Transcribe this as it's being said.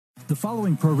The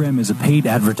following program is a paid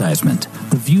advertisement.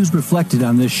 The views reflected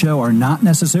on this show are not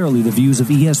necessarily the views of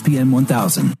ESPN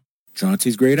 1000.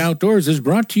 Chauncey's Great Outdoors is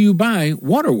brought to you by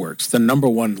Waterworks, the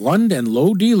 #1 Lund and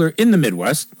Lowe dealer in the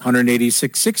Midwest,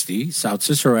 18660 South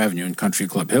Cicero Avenue in Country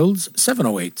Club Hills,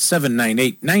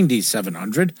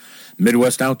 708-798-9700.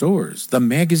 Midwest Outdoors, the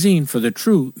magazine for the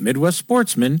true Midwest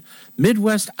sportsman,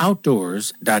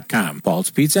 MidwestOutdoors.com.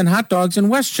 Paul's Pizza and Hot Dogs in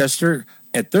Westchester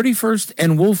at 31st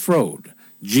and Wolf Road.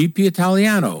 GP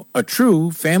Italiano, a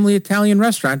true family Italian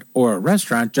restaurant or a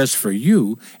restaurant just for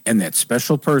you and that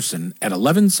special person at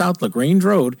 11 South LaGrange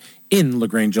Road in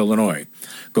LaGrange, Illinois.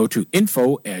 Go to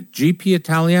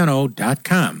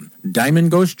info@gpitaliano.com.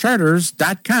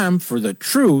 DiamondGhostCharters.com for the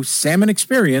true salmon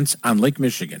experience on Lake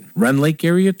Michigan. Rend Lake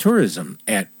Area Tourism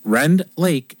at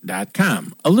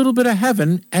rendlake.com. A little bit of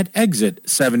heaven at exit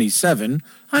 77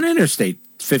 on Interstate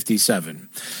 57.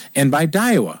 And by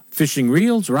Daiwa, fishing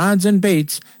reels, rods, and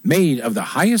baits made of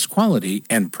the highest quality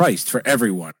and priced for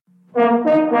everyone.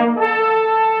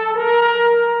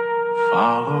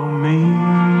 Follow me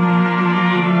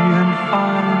and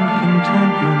find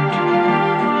contentment.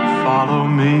 Follow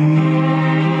me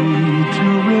to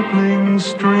rippling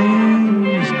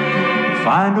streams.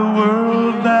 Find a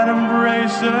world that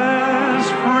embraces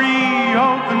free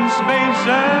open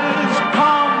spaces.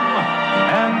 Come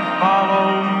and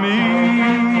follow me.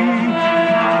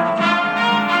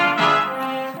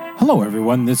 Hello,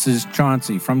 everyone. This is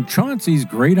Chauncey from Chauncey's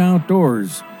Great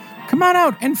Outdoors. Come on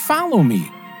out and follow me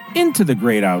into the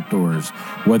great outdoors,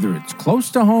 whether it's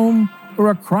close to home or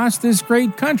across this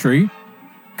great country.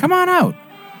 Come on out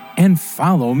and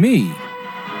follow me.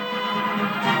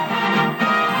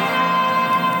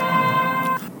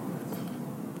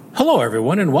 Hello,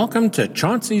 everyone, and welcome to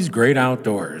Chauncey's Great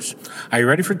Outdoors. Are you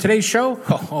ready for today's show?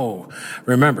 Oh,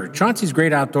 remember, Chauncey's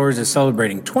Great Outdoors is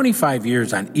celebrating 25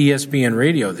 years on ESPN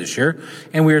Radio this year,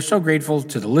 and we are so grateful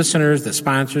to the listeners, the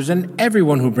sponsors, and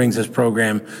everyone who brings this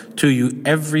program to you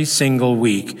every single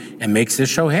week and makes this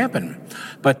show happen.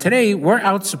 But today, we're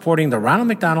out supporting the Ronald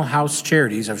McDonald House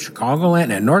Charities of Chicagoland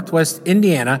and Northwest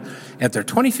Indiana at their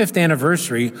 25th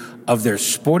anniversary of their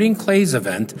Sporting Clays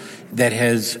event that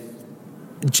has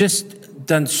just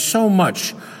done so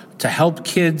much to help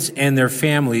kids and their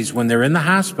families when they're in the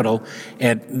hospital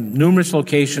at numerous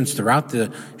locations throughout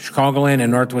the Chicagoland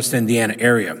and Northwest Indiana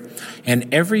area. And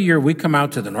every year we come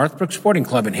out to the Northbrook Sporting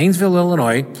Club in Haynesville,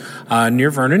 Illinois, near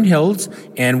Vernon Hills,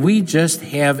 and we just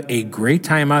have a great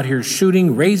time out here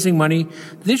shooting, raising money.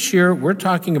 This year we're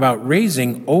talking about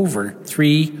raising over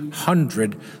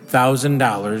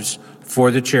 $300,000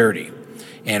 for the charity.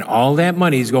 And all that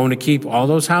money is going to keep all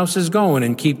those houses going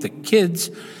and keep the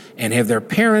kids and have their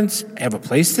parents have a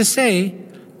place to stay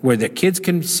where the kids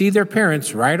can see their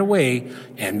parents right away.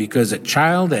 And because a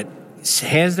child that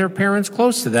has their parents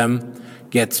close to them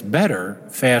gets better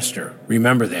faster.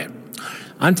 Remember that.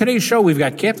 On today's show, we've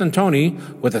got Captain Tony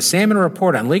with a salmon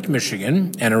report on Lake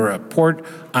Michigan and a report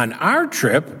on our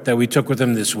trip that we took with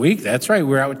him this week. That's right,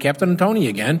 we're out with Captain Tony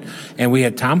again. And we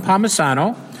had Tom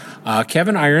Palmisano,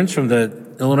 Kevin Irons from the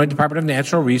Illinois Department of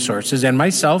Natural Resources, and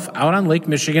myself out on Lake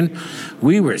Michigan.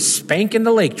 We were spanking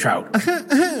the lake trout.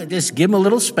 Just give them a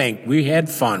little spank. We had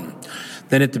fun.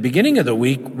 Then at the beginning of the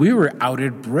week, we were out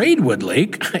at Braidwood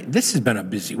Lake. This has been a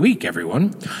busy week,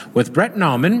 everyone, with Brett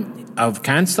Nauman of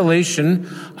Constellation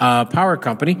Power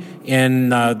Company,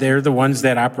 and they're the ones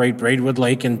that operate Braidwood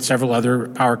Lake and several other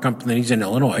power companies in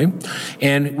Illinois.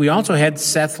 And we also had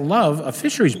Seth Love, a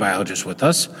fisheries biologist, with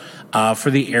us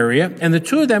for the area. And the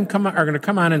two of them are going to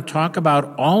come on and talk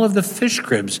about all of the fish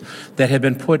cribs that have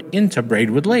been put into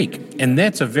Braidwood Lake. And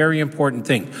that's a very important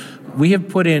thing. We have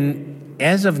put in,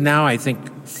 as of now, I think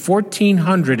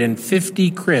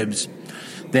 1,450 cribs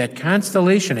that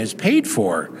Constellation has paid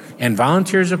for, and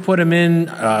volunteers have put them in,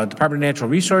 Department of Natural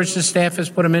Resources staff has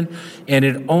put them in, and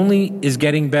it only is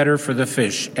getting better for the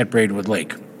fish at Braidwood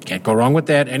Lake. Can't go wrong with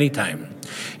that anytime.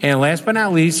 And last but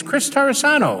not least, Chris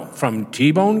Taurisano from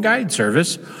T-Bone Guide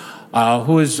Service,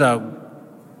 who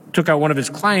took out one of his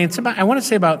clients,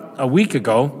 about a week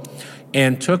ago,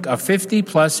 and took a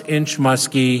 50-plus inch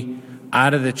muskie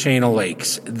out of the chain of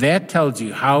lakes. That tells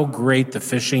you how great the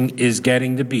fishing is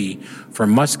getting to be for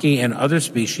muskie and other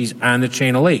species on the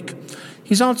chain of lake.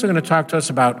 He's also going to talk to us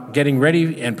about getting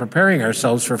ready and preparing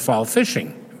ourselves for fall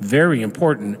fishing. Very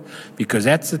important, because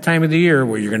that's the time of the year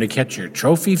where you're going to catch your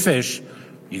trophy fish.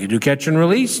 You can do catch and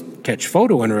release, catch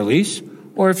photo and release,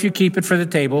 or if you keep it for the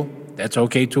table, that's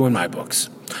okay too in my books.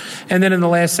 And then in the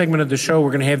last segment of the show,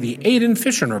 we're going to have the Aiden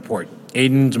Fishing Report.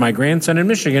 Aiden's my grandson in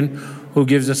Michigan, who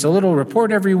gives us a little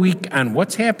report every week on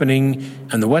what's happening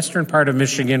in the western part of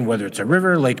Michigan, whether it's a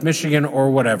river, Lake Michigan, or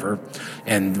whatever.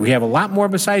 And we have a lot more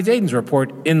besides Aiden's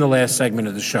report in the last segment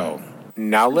of the show.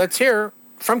 Now let's hear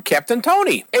from Captain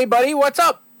Tony. Hey, buddy, what's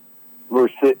up? We're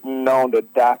sitting on the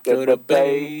dock of the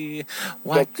bay,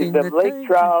 catching them lake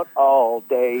trout all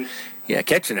day. Yeah,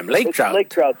 catching them lake trout. Lake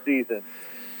trout season.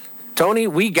 Tony,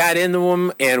 we got into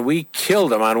them, and we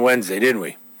killed them on Wednesday, didn't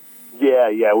we?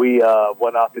 Yeah. We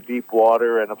went out to deep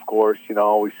water, and, of course,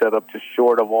 we set up just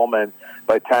short of them, and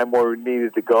by the time where we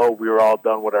needed to go, we were all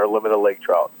done with our limited lake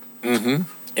trout. Mm-hmm.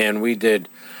 And we did.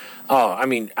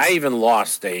 I even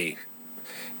lost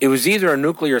it was either a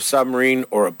nuclear submarine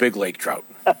or a big lake trout.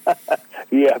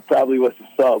 Yeah, probably was a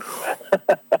sub.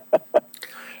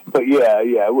 But, yeah.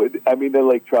 The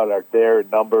lake trout are there in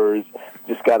numbers.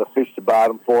 Just got to fish the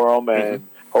bottom for them, and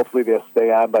hopefully they'll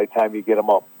stay on by the time you get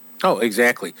them up. Oh,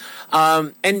 exactly.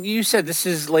 And you said this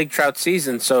is lake trout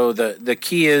season, so the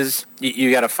key is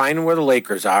you got to find where the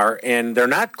lakers are, and they're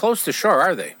not close to shore,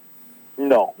 are they?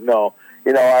 No.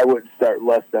 I wouldn't start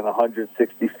less than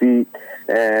 160 feet,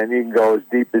 and you can go as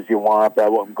deep as you want, but I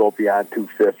wouldn't go beyond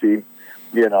 250,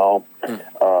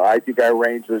 I think our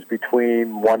range was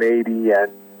between 180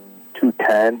 and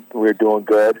 210. We were doing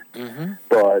good,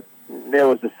 but it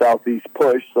was a southeast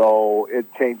push, so it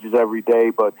changes every day.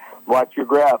 But watch your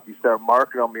graph. You start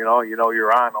marking them, you're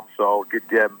on them. So get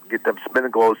them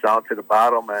spinning glows down to the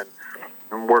bottom and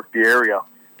work the area.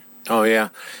 Oh yeah,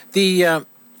 the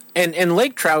and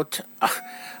lake trout.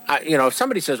 If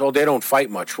somebody says, "Well, they don't fight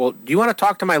much." Well, do you want to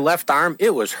talk to my left arm?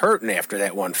 It was hurting after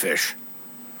that one fish.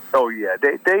 Oh yeah,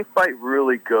 they fight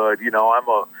really good. I'm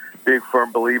a big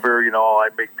firm believer. I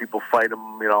make people fight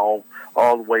them, all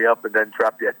the way up and then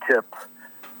drop that tip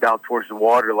down towards the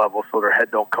water level so their head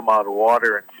don't come out of the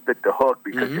water and spit the hook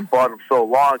because you fought them so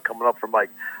long coming up from like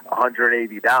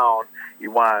 180 down.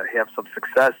 You want to have some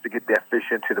success to get that fish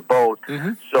into the boat.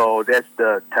 So that's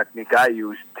the technique I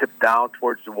use. Tip down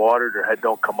towards the water, their head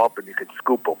don't come up, and you can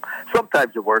scoop them.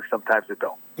 Sometimes it works, sometimes it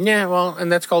don't. Yeah, well,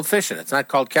 and that's called fishing. It's not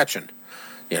called catching.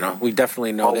 We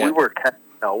definitely know that. We were catching.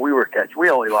 We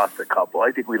only lost a couple.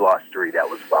 I think we lost 3. That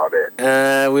was about it.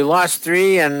 We lost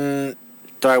 3, and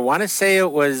do I want to say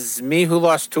it was me who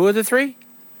lost 2 of the 3?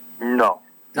 No.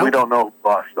 We don't know who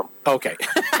lost them. Okay.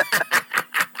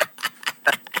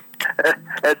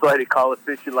 That's why they call it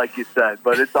fishing, like you said.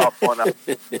 But it's all fun,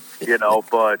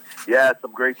 But, yeah,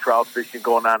 some great trout fishing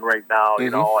going on right now.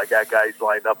 I got guys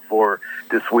lined up for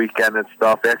this weekend and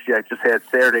stuff. Actually, I just had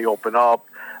Saturday open up.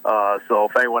 So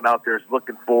if anyone out there is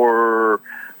looking for,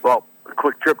 a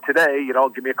quick trip today,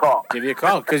 give me a call. Give me a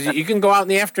call, because you can go out in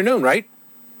the afternoon, right?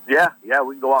 Yeah,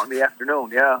 we can go out in the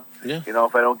afternoon, yeah.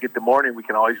 If I don't get the morning, we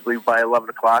can always leave by 11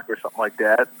 o'clock or something like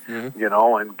that, and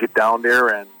get down there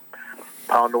and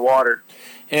pound the water.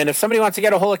 And if somebody wants to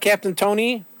get a hold of Captain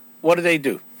Tony, what do they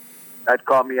do? I'd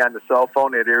call me on the cell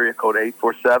phone at area code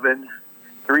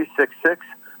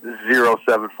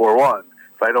 847-366-0741.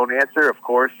 If I don't answer, of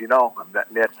course, I'm not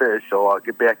net fish, so I'll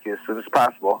get back to you as soon as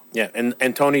possible. Yeah,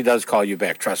 and Tony does call you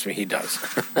back. Trust me, he does.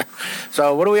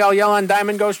 So what do we all yell on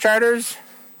Diamond Ghost Charters?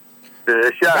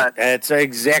 Shot. That's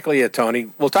exactly it,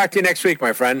 Tony. We'll talk to you next week,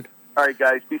 my friend. All right,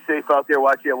 guys. Be safe out there.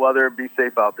 Watch your weather and be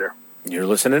safe out there. You're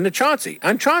listening to Chauncey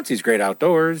on Chauncey's Great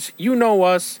Outdoors. You know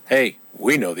us. Hey,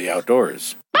 we know the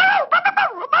outdoors.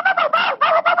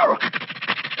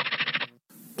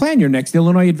 Plan your next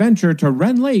Illinois adventure to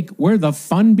Wren Lake, where the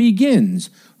fun begins.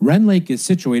 Wren Lake is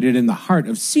situated in the heart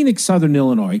of scenic southern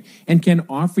Illinois and can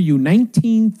offer you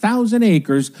 19,000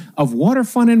 acres of water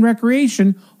fun and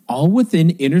recreation, all within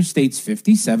Interstates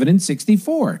 57 and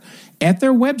 64. At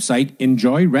their website,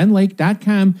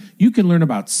 enjoywrenlake.com, you can learn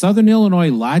about Southern Illinois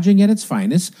lodging at its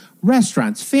finest,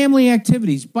 restaurants, family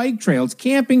activities, bike trails,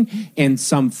 camping, and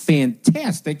some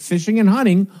fantastic fishing and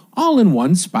hunting, all in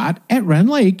one spot at Wren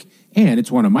Lake. And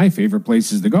it's one of my favorite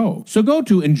places to go. So go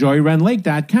to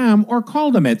enjoywrenlake.com or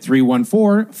call them at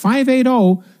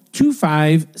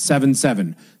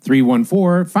 314-580-2577.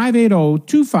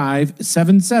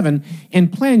 314-580-2577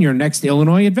 and plan your next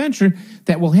Illinois adventure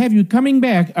that will have you coming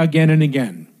back again and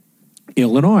again.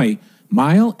 Illinois,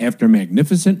 mile after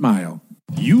magnificent mile.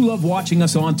 You love watching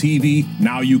us on TV?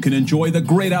 Now you can enjoy the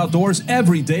great outdoors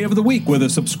every day of the week with a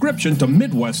subscription to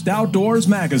Midwest Outdoors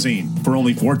Magazine. For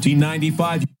only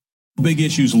 $14.95, Big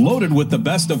Issues loaded with the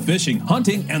best of fishing,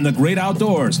 hunting, and the great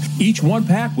outdoors. Each one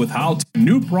packed with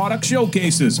new product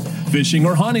showcases. Fishing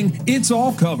or hunting, it's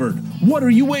all covered. What are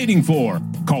you waiting for?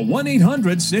 Call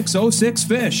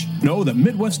 1-800-606-FISH. Know that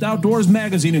Midwest Outdoors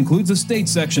Magazine includes a state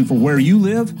section for where you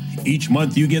live. Each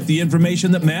month you get the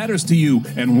information that matters to you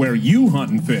and where you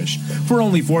hunt and fish. For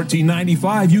only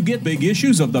 $14.95, you get Big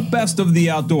Issues of the best of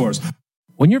the outdoors.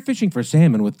 When you're fishing for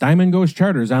salmon with Diamond Ghost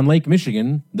Charters on Lake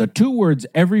Michigan, the 2 words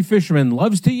every fisherman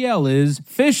loves to yell is,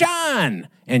 "Fish on!"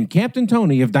 And Captain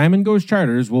Tony of Diamond Ghost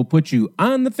Charters will put you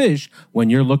on the fish when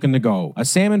you're looking to go. A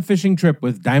salmon fishing trip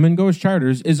with Diamond Ghost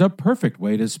Charters is a perfect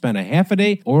way to spend a half a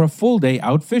day or a full day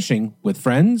out fishing with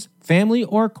friends, family,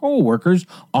 or co-workers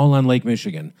all on Lake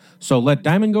Michigan. So let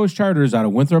Diamond Ghost Charters out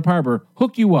of Winthrop Harbor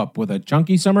hook you up with a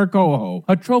chunky summer coho,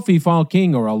 a trophy fall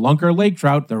king, or a lunker lake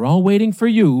trout. They're all waiting for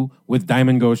you with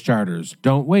Diamond Ghost Charters.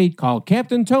 Don't wait. Call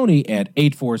Captain Tony at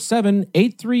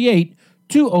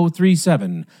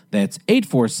 847-838-2037. That's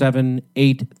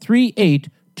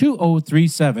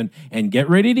 847-838-2037. And get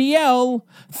ready to yell,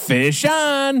 "Fish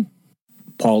on!"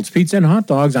 Paul's Pizza and Hot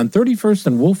Dogs on 31st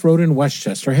and Wolf Road in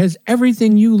Westchester has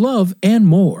everything you love and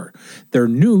more. Their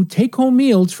new take-home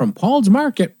meals from Paul's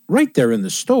Market right there in the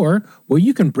store, where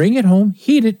you can bring it home,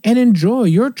 heat it, and enjoy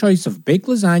your choice of baked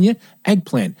lasagna,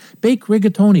 eggplant, baked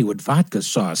rigatoni with vodka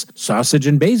sauce, sausage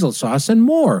and basil sauce, and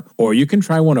more. Or you can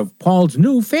try one of Paul's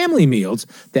new family meals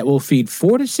that will feed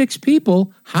 4 to 6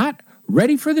 people, hot,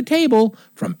 ready for the table,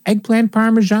 from eggplant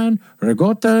parmesan,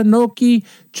 ricotta gnocchi,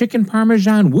 chicken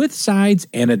parmesan with sides,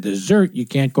 and a dessert you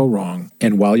can't go wrong.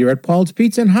 And while you're at Paul's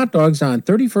Pizza and Hot Dogs on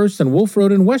 31st and Wolf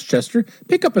Road in Westchester,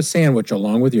 pick up a sandwich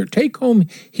along with your take-home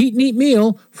heat and eat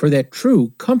meal for that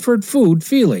true comfort food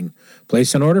feeling.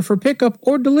 Place an order for pickup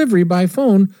or delivery by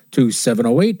phone to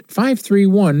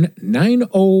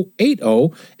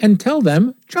 708-531-9080 and tell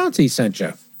them Chauncey sent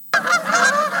you.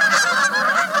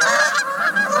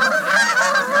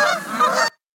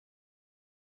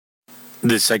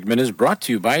 This segment is brought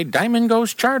to you by Diamond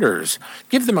Ghost Charters.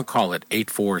 Give them a call at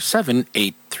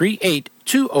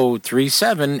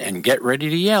 847-838-2037 and get ready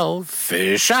to yell,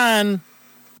 "Fish on!"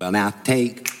 Well, now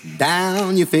take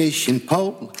down your fishing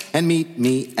pole and meet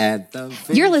me at the...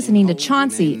 You're listening to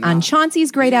Chauncey on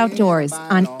Chauncey's Great Outdoors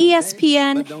on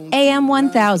ESPN AM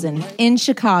 1000 in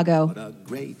Chicago. A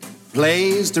great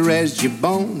place to rest your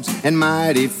bones and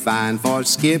mighty fine for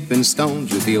skipping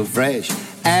stones. You feel fresh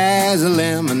as a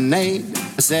lemonade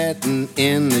setting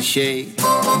in the shade.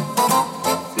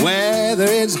 Whether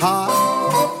it's hot,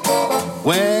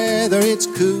 whether it's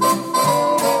cool,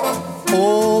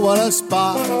 oh, what a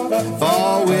spot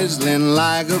for whistling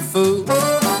like a fool.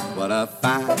 What a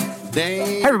fine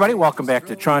day. Hey everybody, welcome back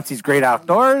to Chauncey's Great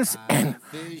Outdoors. And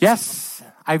yes,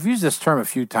 I've used this term a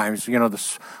few times. You know, the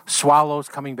swallows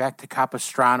coming back to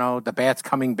Capistrano, the bats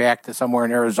coming back to somewhere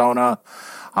in Arizona,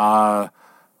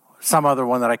 some other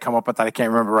one that I come up with that I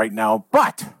can't remember right now.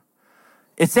 But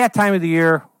it's that time of the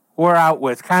year. We're out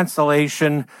with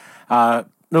Constellation,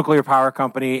 nuclear power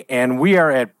company, and we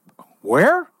are at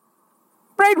where?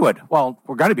 Braidwood. Well,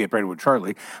 we're going to be at Braidwood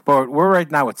shortly, but we're right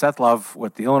now with Seth Love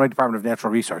with the Illinois Department of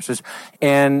Natural Resources.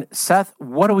 And Seth,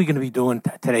 what are we going to be doing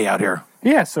today out here?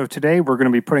 Yeah, so today we're going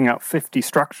to be putting out 50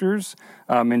 structures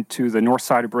into the north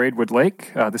side of Braidwood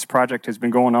Lake. This project has been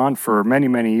going on for many,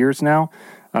 many years now.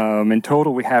 In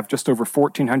total, we have just over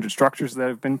 1,400 structures that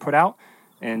have been put out,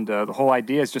 and the whole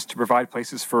idea is just to provide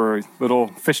places for little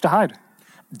fish to hide.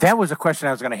 That was a question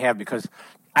I was going to have because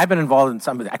I've been involved in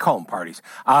some of the, I call them parties,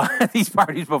 these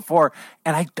parties before,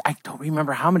 and I don't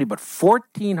remember how many, but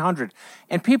 1,400.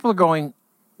 And people are going,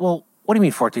 well, what do you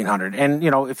mean 1,400? And, you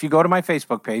know, if you go to my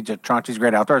Facebook page at Chauncey's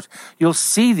Great Outdoors, you'll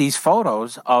see these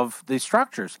photos of the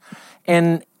structures.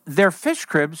 And they're fish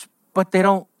cribs, but they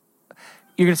don't,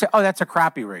 you're going to say, oh, that's a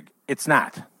crappie rig. It's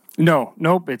not.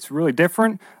 Nope, it's really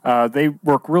different. They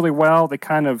work really well. They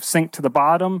kind of sink to the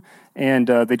bottom, and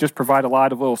they just provide a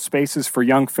lot of little spaces for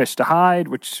young fish to hide,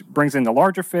 which brings in the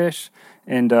larger fish.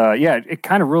 And, it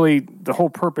kind of really, the whole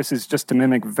purpose is just to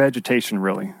mimic vegetation,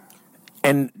 really.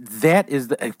 And that is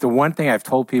the one thing I've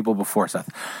told people before, Seth.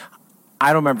 I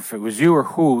don't remember if it was you or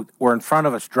who were in front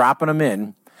of us dropping them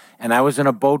in, and I was in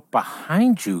a boat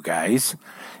behind you guys,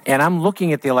 and I'm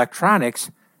looking at the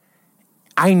electronics.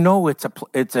 I know it's a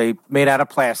made out of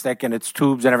plastic and it's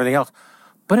tubes and everything else,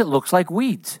 but it looks like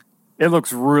weeds. It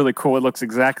looks really cool. It looks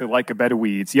exactly like a bed of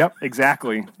weeds. Yep,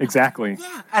 exactly.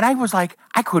 Yeah, and I was like,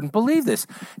 I couldn't believe this.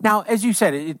 Now, as you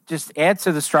said, it just adds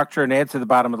to the structure and adds to the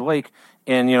bottom of the lake,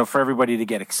 and you know, for everybody to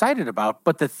get excited about.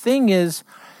 But the thing is,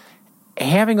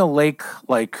 having a lake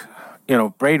like, you know,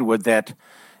 Braidwood, that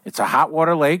it's a hot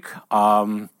water lake.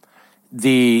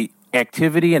 The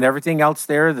activity and everything else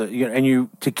there, and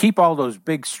to keep all those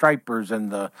big stripers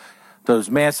and those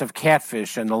massive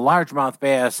catfish and the largemouth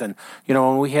bass, and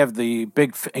when we have the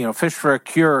big fish for a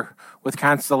cure with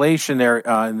Constellation there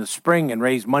in the spring and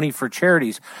raise money for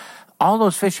charities, all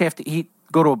those fish have to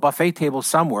go to a buffet table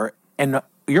somewhere, and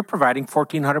you're providing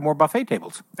 1,400 more buffet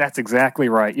tables. That's exactly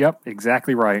right. Yep,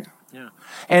 exactly right. Yeah,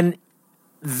 and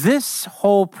this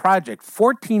whole project,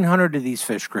 1,400 of these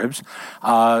fish cribs,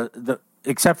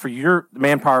 except for your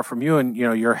manpower from you and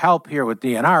your help here with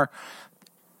DNR.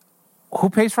 Who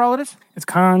pays for all of this? It's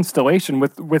Constellation.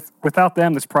 Without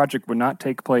them, this project would not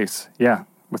take place. Yeah,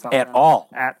 without at them. all.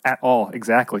 At all,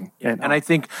 exactly. Yeah. And I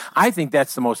think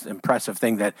that's the most impressive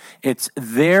thing, that it's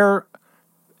their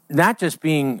not just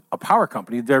being a power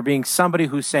company, they're being somebody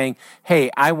who's saying,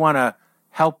 "Hey, I want to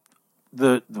help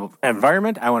the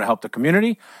environment. I want to help the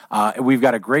community. We've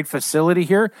got a great facility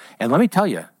here, and let me tell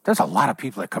you, there's a lot of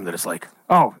people that come to this lake.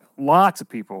 Oh, lots of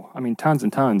people. I mean, tons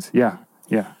and tons. Yeah.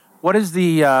 What is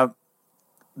the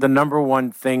number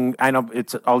one thing? I know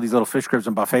it's all these little fish cribs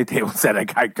and buffet tables that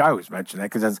I always mention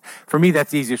that, because for me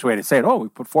that's the easiest way to say it. Oh, we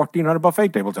put 1,400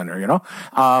 buffet tables in there.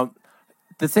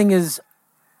 The thing is,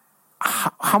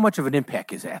 how much of an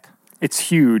impact is that? It's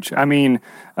huge. I mean,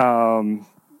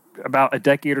 about a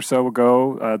decade or so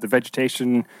ago, the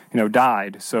vegetation,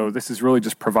 died. So this is really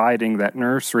just providing that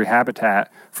nursery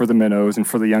habitat for the minnows and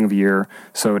for the young of the year.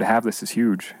 So to have this is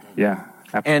huge. Yeah,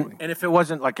 absolutely. And if it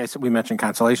wasn't, like I said, we mentioned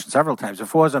Constellation several times, if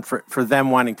it wasn't for them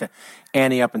wanting to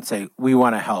ante up and say, we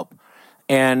want to help.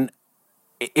 And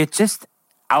it just,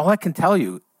 all I can tell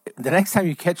you, the next time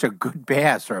you catch a good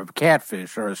bass or a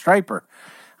catfish or a striper,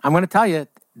 I'm going to tell you,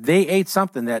 they ate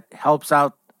something that helps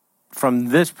out from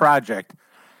this project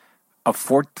of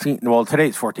 14. Well,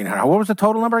 today's 1,400. What was the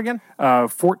total number again?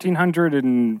 1,400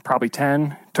 and probably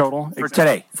 10 total for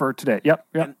today. For today, yep.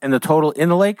 And the total in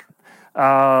the lake?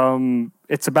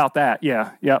 It's about that.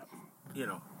 Yeah, yep.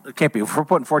 It can't be. If we're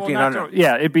putting 1,400.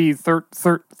 Yeah, it'd be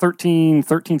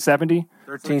 1370.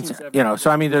 13, so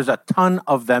I mean, there's a ton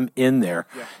of them in there.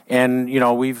 Yeah. And,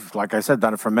 we've, like I said,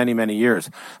 done it for many, many years.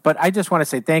 But I just want to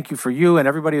say thank you for you and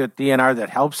everybody at DNR that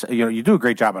helps. You do a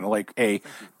great job on the lake, A.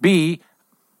 B,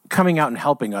 coming out and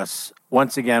helping us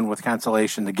once again with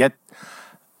Constellation to get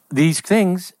these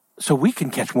things so we can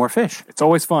catch more fish. It's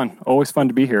always fun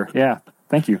to be here. Yeah.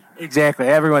 Thank you. Exactly.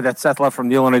 Everyone, that's Seth Love from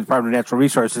the Illinois Department of Natural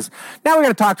Resources. Now we're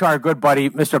going to talk to our good buddy,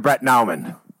 Mr. Brett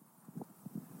Nauman.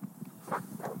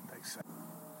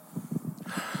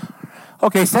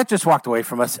 Okay, Seth just walked away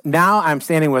from us. Now I'm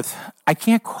standing with, I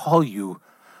can't call you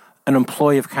an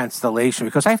employee of Constellation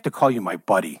because I have to call you my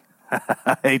buddy.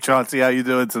 Hey, Chauncey, how you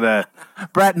doing today?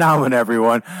 Brett Nauman,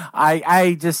 everyone.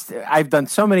 I've done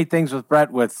so many things with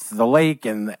Brett, with the lake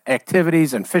and the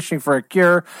activities and fishing for a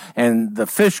cure and the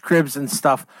fish cribs and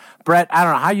stuff. Brett, I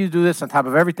don't know how you do this on top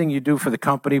of everything you do for the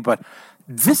company, but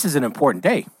this is an important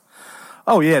day.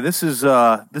 Oh yeah, this is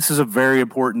a very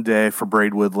important day for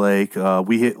Braidwood Lake.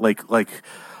 We hit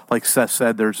like Seth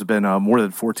said, there's been more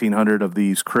than 1,400 of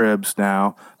these cribs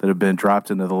now that have been dropped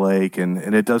into the lake, and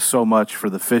it does so much for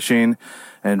the fishing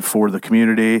and for the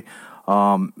community.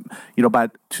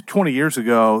 About 20 years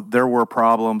ago, there were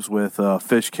problems with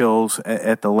fish kills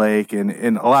at the lake,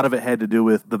 and a lot of it had to do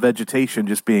with the vegetation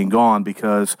just being gone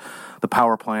because the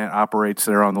power plant operates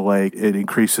there on the lake. It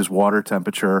increases water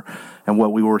temperature, and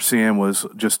what we were seeing was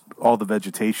just all the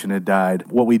vegetation had died.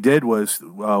 What we did was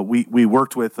we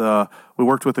worked with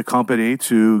a company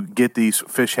to get these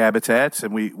fish habitats,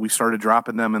 and we started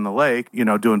dropping them in the lake,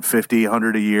 doing 50,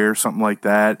 100 a year, something like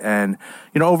that. And,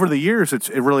 over the years, it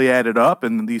really added up,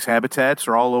 and these habitats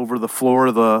are all over the floor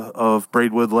of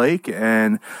Braidwood Lake.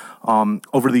 And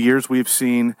over the years, we've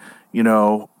seen,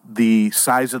 the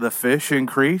size of the fish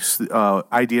increase.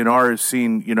 IDNR has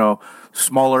seen,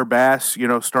 smaller bass,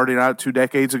 starting out 2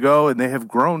 decades ago, and they have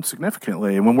grown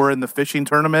significantly. And when we're in the fishing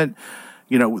tournament,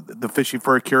 the Fishing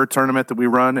for a Cure tournament that we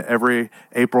run every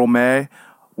April, May,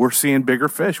 we're seeing bigger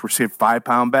fish. We're seeing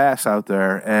 5-pound bass out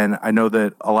there. And I know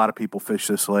that a lot of people fish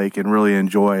this lake and really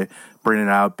enjoy bringing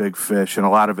out big fish. And a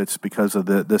lot of it's because of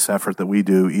this effort that we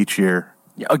do each year.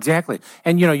 Yeah, exactly.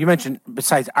 And, you mentioned,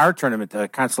 besides our tournament, the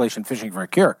Constellation Fishing for a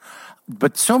Cure,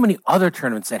 but so many other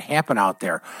tournaments that happen out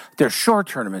there. There's shore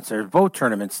tournaments, there's boat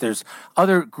tournaments, there's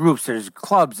other groups, there's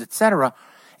clubs, etc.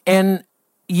 And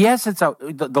yes,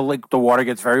 the water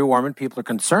gets very warm and people are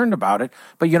concerned about it.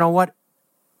 But you know what?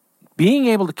 Being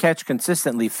able to catch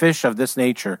consistently fish of this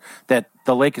nature that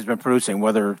the lake has been producing,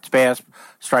 whether it's bass,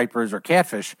 stripers, or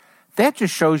catfish, that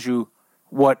just shows you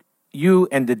what you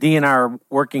and the DNR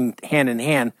working hand in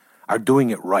hand are doing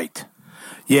it right.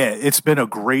 Yeah, it's been a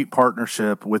great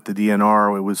partnership with the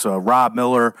DNR. It was Rob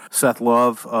Miller, Seth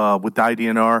Love with the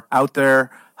IDNR out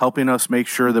there helping us make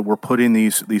sure that we're putting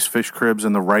these fish cribs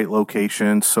in the right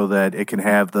location so that it can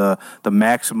have the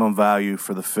maximum value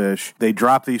for the fish. They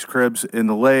drop these cribs in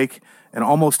the lake, and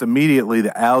almost immediately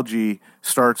the algae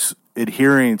starts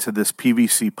adhering to this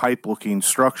PVC pipe-looking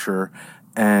structure,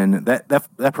 and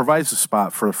that provides a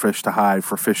spot for a fish to hide,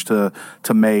 for fish to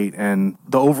mate, and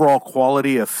the overall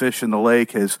quality of fish in the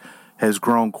lake has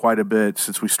grown quite a bit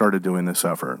since we started doing this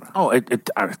effort. Oh,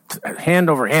 hand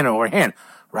over hand.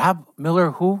 Rob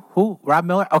Miller, who? Rob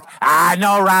Miller? Okay.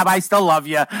 No, Rob, I still love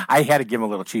you. I had to give him a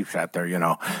little cheap shot there,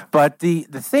 But the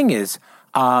thing is,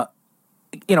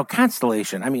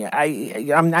 Constellation. I mean,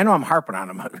 I know I'm harping on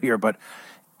him here, but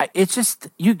it's just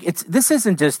this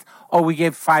isn't just, we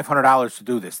gave $500 to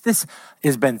do this. This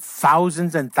has been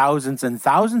thousands and thousands and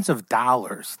thousands of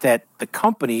dollars that the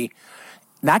company,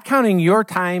 not counting your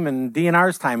time and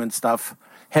DNR's time and stuff,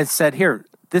 has said, here,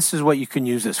 this is what you can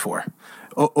use this for.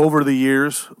 Over the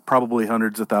years, probably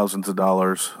hundreds of thousands of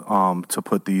dollars to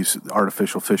put these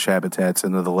artificial fish habitats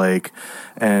into the lake,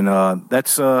 and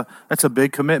that's a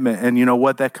big commitment. And you know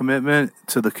what? That commitment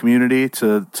to the community,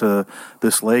 to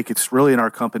this lake, it's really in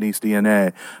our company's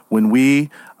DNA. When we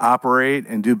operate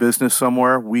and do business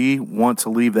somewhere, we want to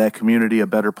leave that community a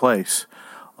better place.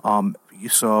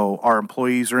 So our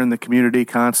employees are in the community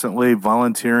constantly,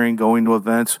 volunteering, going to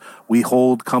events. We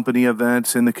hold company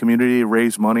events in the community,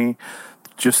 raise money.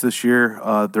 Just this year,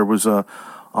 there was a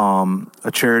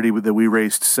charity that we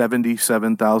raised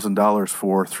 $77,000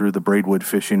 for through the Braidwood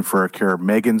Fishing for a Cure,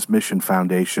 Megan's Mission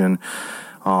Foundation,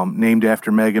 named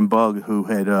after Megan Bugg, who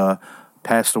had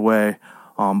passed away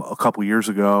a couple years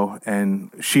ago,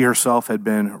 and she herself had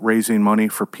been raising money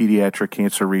for pediatric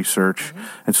cancer research. Mm-hmm.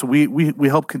 And so we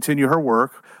helped continue her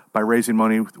work by raising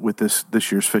money with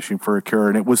this year's Fishing for a Cure,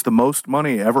 and it was the most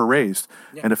money ever raised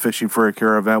in a Fishing for a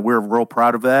Cure event. We're real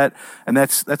proud of that, and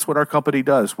that's what our company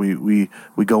does. We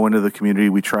go into the community.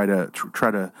 We try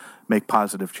to make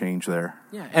positive change there.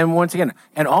 Yeah, and once again,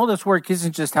 and all this work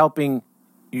isn't just helping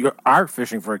our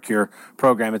Fishing for a Cure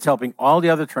program. It's helping all the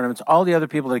other tournaments, all the other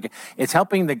people. It's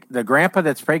helping the grandpa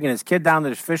that's taking his kid down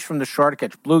to fish from the shore to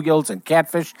catch bluegills and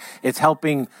catfish. It's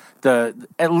helping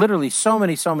literally so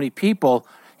many people.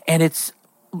 And it's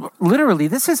literally,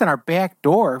 this isn't our back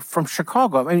door from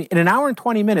Chicago. I mean, in an hour and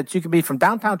 20 minutes, you could be from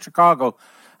downtown Chicago.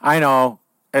 I know,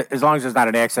 as long as there's not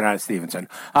an accident on Stevenson.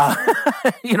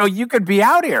 You could be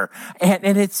out here.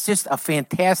 And it's just a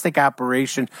fantastic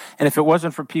operation. And if it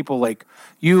wasn't for people like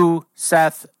you,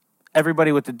 Seth,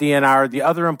 everybody with the DNR, the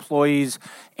other employees,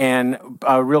 and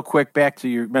real quick, back to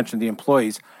you mentioned the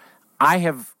employees,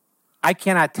 I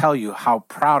cannot tell you how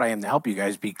proud I am to help you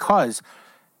guys, because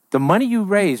the money you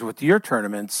raise with your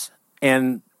tournaments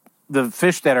and the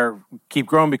fish that keep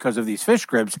growing because of these fish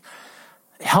cribs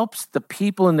helps the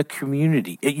people in the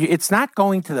community. It's not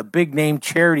going to the big name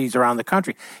charities around the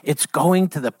country. It's going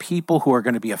to the people who are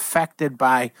going to be affected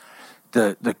by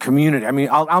the community. I mean,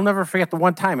 I'll never forget the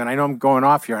one time, and I know I'm going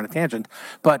off here on a tangent,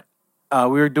 but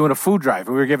we were doing a food drive,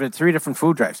 and we were giving it 3 different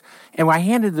food drives. And I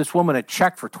handed this woman a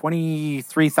check for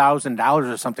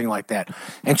 $23,000 or something like that.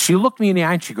 And she looked me in the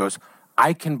eye and she goes,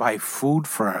 I can buy food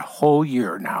for a whole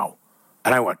year now.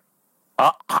 And I went,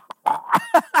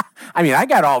 I mean, I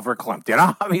got all verklempt,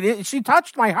 I mean, she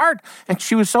touched my heart, and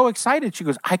she was so excited. She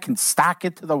goes, I can stock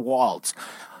it to the walls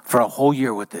for a whole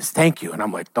year with this. Thank you. And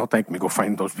I'm like, don't thank me. Go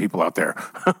find those people out there.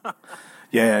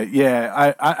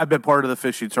 Yeah. I've been part of the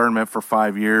fishing tournament for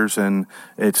 5 years, and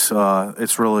it's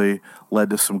really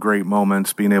led to some great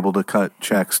moments, being able to cut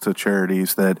checks to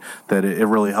charities that it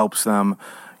really helps them,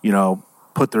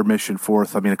 put their mission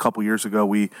forth. I mean, a couple years ago,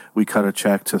 we cut a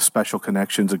check to Special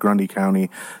Connections of Grundy County.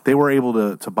 They were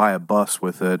able to buy a bus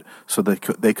with it, so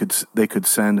they could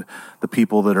send the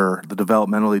people that are the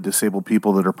developmentally disabled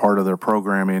people that are part of their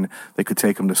programming. They could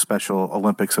take them to Special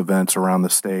Olympics events around the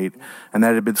state, and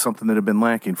that had been something that had been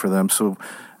lacking for them. So.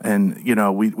 And,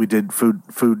 we did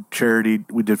food charity.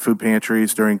 We did food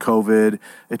pantries during COVID.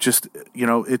 It just,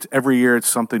 it's every year it's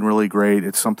something really great.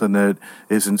 It's something that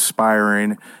is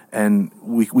inspiring. And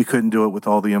we couldn't do it with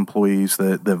all the employees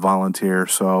that volunteer.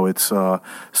 So it's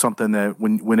something that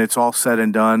when it's all said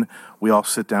and done, we all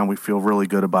sit down, we feel really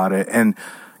good about it. And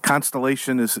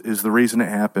Constellation is the reason it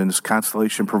happens.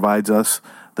 Constellation provides us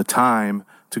the time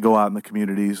to go out in the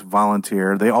communities,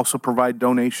 volunteer. They also provide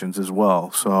donations as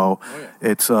well. So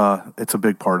it's a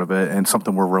big part of it, and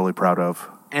something we're really proud of.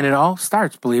 And it all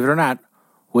starts, believe it or not,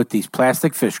 with these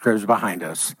plastic fish cribs behind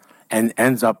us, and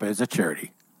ends up as a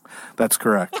charity. That's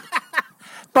correct.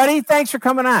 Buddy, thanks for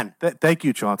coming on. Thank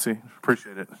you, Chauncey.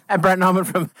 Appreciate it. And Brett Nauman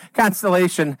from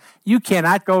Constellation. You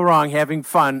cannot go wrong having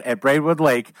fun at Braidwood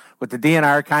Lake with the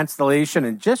DNR Constellation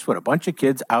and just with a bunch of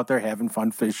kids out there having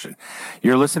fun fishing.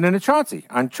 You're listening to Chauncey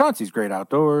on Chauncey's Great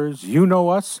Outdoors. You know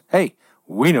us. Hey,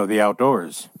 we know the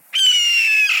outdoors.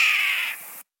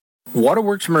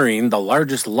 Waterworks Marine, the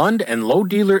largest Lund and low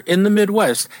dealer in the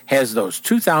Midwest, has those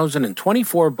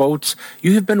 2024 boats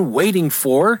you have been waiting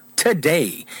for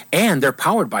today, and they're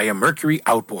powered by a Mercury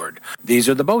outboard. These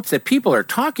are the boats that people are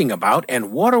talking about,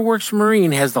 and Waterworks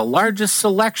Marine has the largest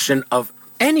selection of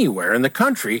anywhere in the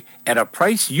country at a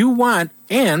price you want,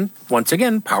 and, once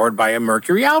again, powered by a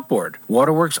Mercury outboard.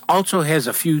 Waterworks also has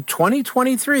a few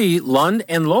 2023 Lund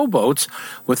and low boats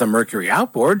with a Mercury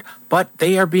outboard, but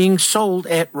they are being sold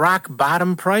at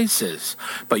rock-bottom prices.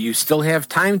 But you still have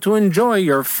time to enjoy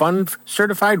your fun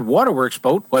certified Waterworks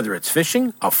boat, whether it's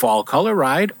fishing, a fall color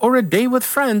ride, or a day with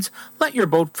friends. Let your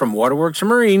boat from Waterworks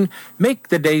Marine make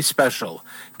the day special.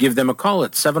 Give them a call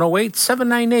at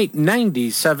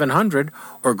 708-798-9700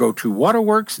 or go to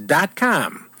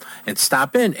waterworks.com and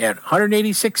stop in at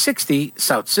 18660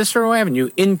 South Cicero Avenue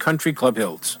in Country Club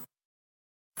Hills.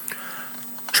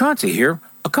 Chauncey here.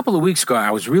 A couple of weeks ago, I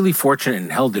was really fortunate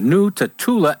and held the new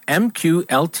Tatula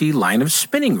MQLT line of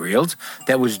spinning reels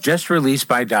that was just released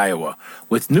by Daiwa,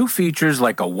 with new features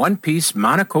like a one-piece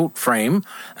monocoque frame,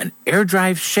 an air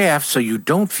drive shaft so you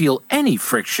don't feel any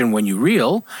friction when you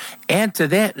reel. Add to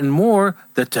that and more,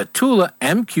 the Tatula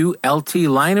MQLT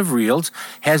line of reels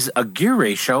has a gear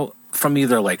ratio from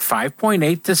either like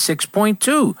 5.8 to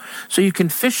 6.2. So you can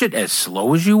fish it as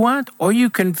slow as you want, or you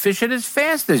can fish it as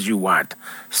fast as you want.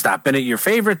 Stop in at your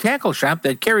favorite tackle shop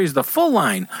that carries the full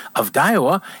line of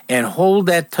Daiwa and hold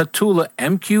that Tatula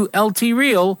MQLT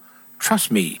reel. Trust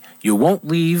me, you won't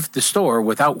leave the store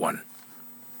without one.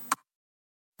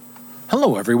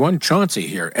 Hello everyone, Chauncey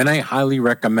here, and I highly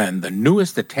recommend the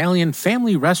newest Italian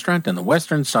family restaurant in the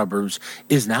western suburbs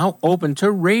is now open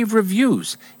to rave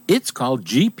reviews. It's called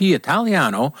GP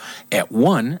Italiano at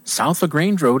 1 South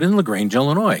LaGrange Road in LaGrange,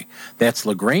 Illinois. That's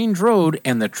LaGrange Road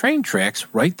and the train tracks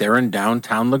right there in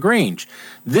downtown LaGrange.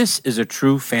 This is a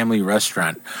true family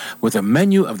restaurant with a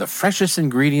menu of the freshest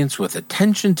ingredients with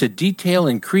attention to detail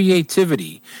and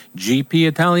creativity. GP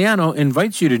Italiano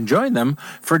invites you to join them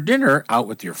for dinner out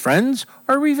with your friends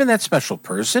or even that special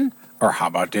person. Or how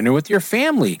about dinner with your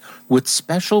family with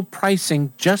special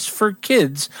pricing just for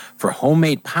kids for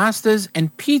homemade pastas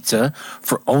and pizza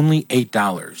for only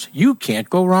 $8. You can't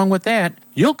go wrong with that.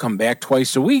 You'll come back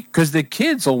twice a week because the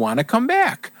kids will want to come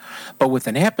back. But with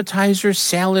an appetizer,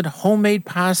 salad, homemade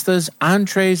pastas,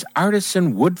 entrees,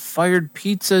 artisan wood-fired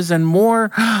pizzas, and more,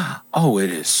 oh,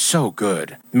 it is so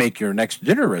good. Make your next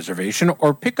dinner reservation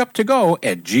or pick up to go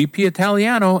at GP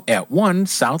Italiano at 1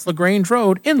 South LaGrange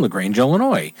Road in LaGrange,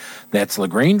 Illinois. That's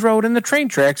LaGrange Road and the train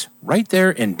tracks right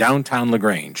there in downtown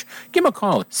LaGrange. Give them a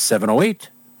call at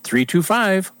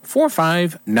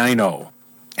 708-325-4590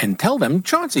 and tell them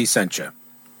Chauncey sent you.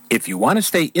 If you want to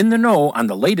stay in the know on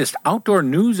the latest outdoor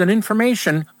news and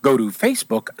information, go to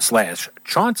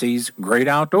Facebook/Chauncey's Great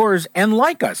Outdoors and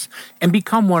like us and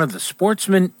become one of the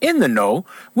sportsmen in the know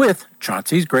with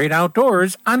Chauncey's Great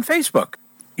Outdoors on Facebook.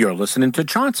 You're listening to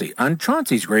Chauncey on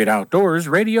Chauncey's Great Outdoors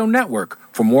Radio Network.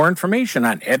 For more information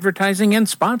on advertising and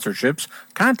sponsorships,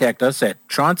 contact us at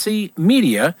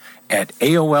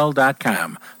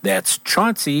chaunceymedia@aol.com. That's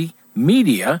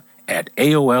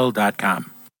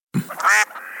chaunceymedia@aol.com.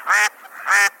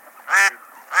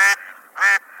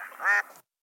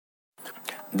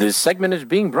 This segment is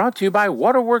being brought to you by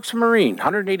Waterworks Marine,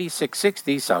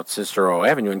 18660 South Cicero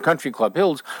Avenue in Country Club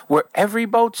Hills, where every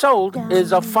boat sold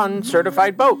is a fun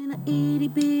certified boat. In an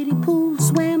itty-bitty pool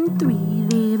swam 3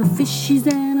 little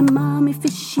fishies and a mommy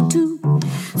fishy too.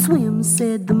 Swim,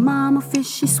 said the mama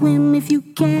fishy, swim if you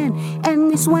can.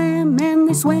 And they swam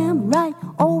right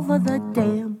over the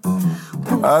dam.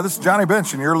 This is Johnny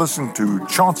Bench, and you're listening to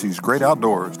Chauncey's Great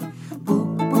Outdoors.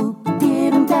 Boop, boop,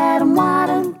 did-em, dad-em, why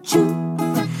don't you?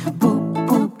 Boop,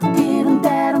 boop, did-em,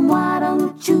 dad-em, why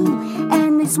don't you?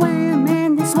 And they swam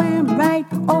right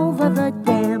over the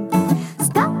dam.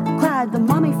 Stop, cried the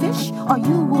mommy fish, or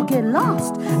you will get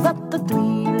lost. But the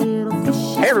 3 little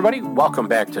fishes... Hey everybody, welcome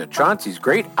back to Chauncey's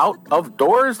Great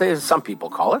Outdoors, as some people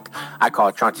call it. I call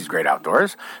it Chauncey's Great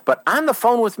Outdoors. But on the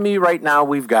phone with me right now,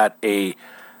 we've got a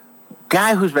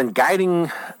guy who's been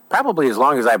guiding probably as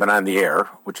long as I've been on the air,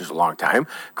 which is a long time.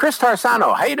 Chris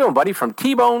Taurisano, how you doing, buddy, from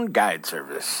T-Bone Guide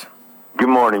Service? Good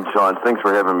morning, Sean. Thanks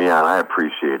for having me on. I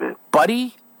appreciate it.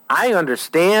 Buddy, I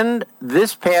understand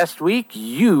this past week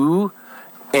you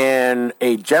and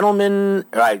a gentleman,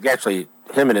 actually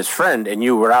him and his friend, and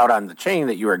you were out on the chain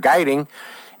that you were guiding,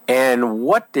 And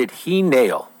what did he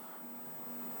nail?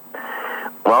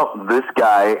 Well, this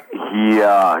guy, he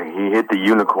hit the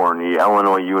unicorn, the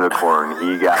Illinois unicorn.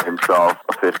 He got himself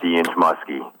a 50-inch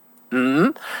muskie.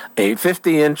 Mm-hmm. A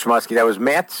 50-inch muskie. That was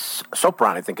Matt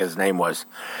Sopron, I think his name was.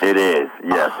 It is,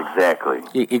 yes, exactly.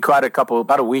 He caught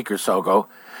about a week or so ago.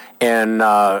 And,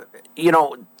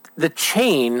 the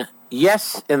chain,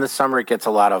 yes, in the summer it gets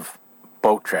a lot of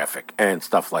boat traffic and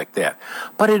stuff like that.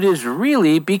 But it is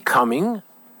really becoming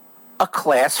a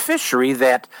class fishery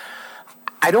that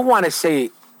I don't want to say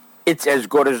it's as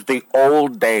good as the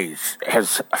old days,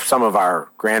 as some of our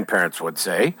grandparents would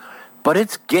say, but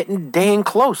it's getting dang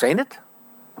close, ain't it?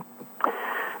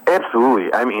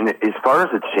 Absolutely. I mean, as far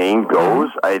as the chain goes,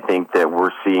 I think that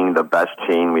we're seeing the best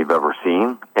chain we've ever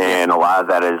seen, and a lot of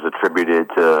that is attributed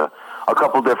to a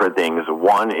couple different things.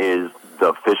 One is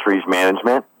the fisheries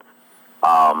management.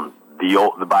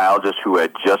 The biologist who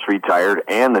had just retired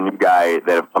and the new guy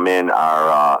that have come in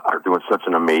are doing such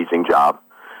an amazing job.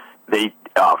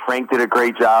 Frank did a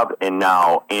great job, and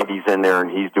now Andy's in there, and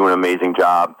he's doing an amazing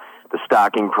job. The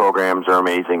stocking programs are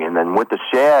amazing. And then with the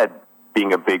shad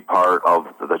being a big part of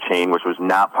the chain, which was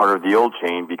not part of the old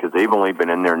chain because they've only been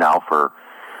in there now for,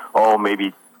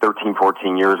 maybe 13,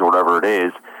 14 years or whatever it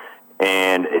is.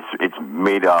 And it's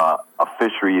made a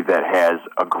fishery that has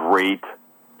a great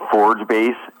forage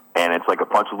base, and it's like a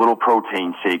bunch of little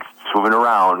protein shakes swimming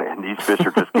around, and these fish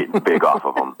are just getting big off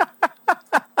of them.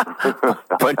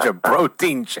 Bunch of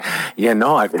protein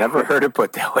I've never heard it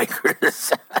put that way,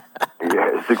 Chris.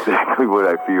 Yeah, it's exactly what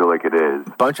I feel like it is.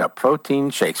 Bunch of protein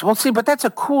shakes. Well, see, but that's a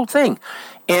cool thing.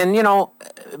 And,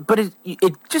 but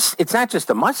it's not just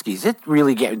the muskies. It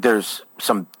really there's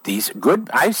these good,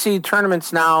 I see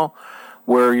tournaments now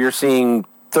where you're seeing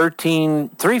 13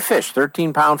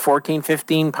 pound, 14,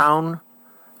 15 pound,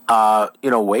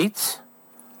 weights.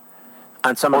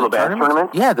 On some of the bass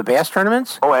tournaments? Yeah, the bass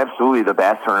tournaments? Oh, absolutely. The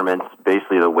bass tournaments,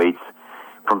 basically the weights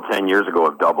from 10 years ago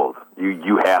have doubled.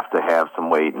 You have to have some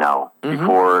weight now. Mm-hmm.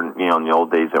 Before, in the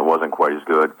old days, it wasn't quite as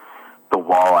good. The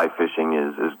walleye fishing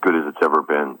is as good as it's ever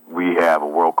been. We have a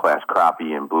world-class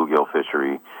crappie and bluegill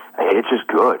fishery. It's just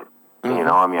good.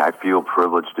 Mm-hmm. I feel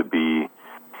privileged to be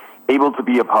able to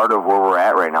be a part of where we're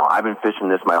at right now. I've been fishing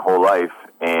this my whole life,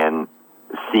 and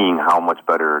seeing how much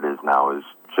better it is now is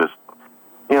just,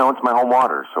 it's my home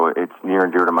water, so it's near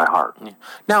and dear to my heart. Yeah.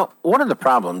 Now, one of the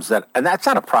problems and that's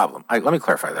not a problem. Let me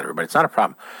clarify that, everybody. It's not a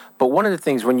problem. But one of the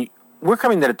things we're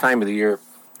coming to the time of the year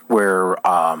where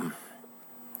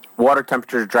water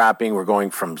temperatures are dropping. We're going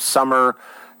from summer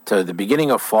to the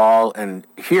beginning of fall, and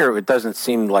here it doesn't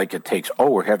seem like it takes.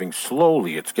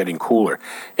 It's getting cooler.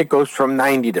 It goes from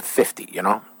 90 to 50.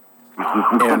 And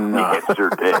it sure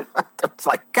did. It's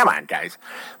like, come on, guys.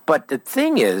 But the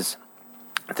thing is,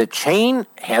 the chain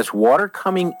has water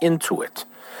coming into it.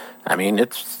 I mean,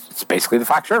 it's basically the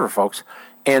Fox River, folks,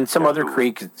 and some other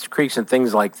creeks and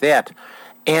things like that.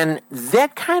 And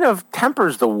that kind of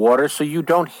tempers the water so you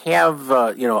don't have,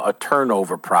 a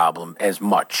turnover problem as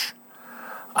much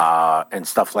and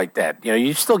stuff like that.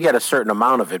 You still get a certain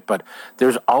amount of it, but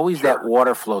there's always that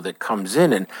water flow that comes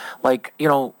in. And,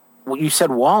 you said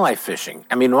walleye fishing.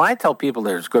 I mean, when I tell people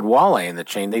there's good walleye in the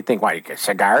chain, they think, why, you get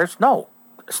cigars? No.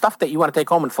 Stuff that you want to take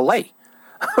home and fillet.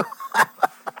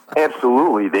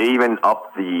 Absolutely. They even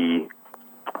upped the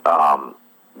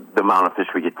amount of fish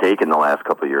we could take in the last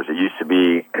couple of years. It used to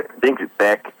be, I think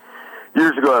back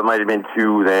years ago, it might have been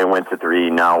 2, then it went to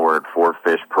 3. Now we're at 4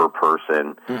 fish per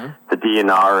person. Mm-hmm. The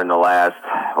DNR in the last,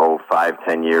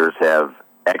 5-10 years have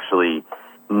actually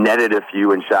netted a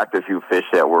few and shocked a few fish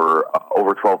that were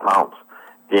over 12 pounds.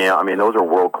 Those are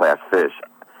world-class fish.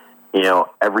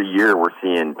 Every year we're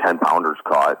seeing 10-pounders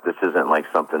caught. This isn't like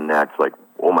something that's like,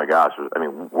 oh my gosh.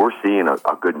 We're seeing a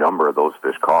good number of those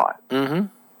fish caught. Mm-hmm.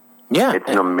 Yeah. It's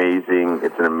an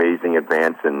amazing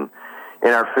advance in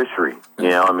our fishery.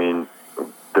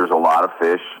 There's a lot of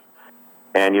fish,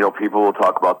 and, people will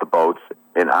talk about the boats.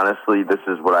 And honestly, this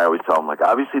is what I always tell them. Like,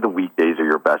 obviously the weekdays are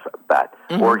your best bet,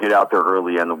 mm-hmm. or get out there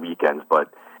early on the weekends.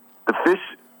 But the fish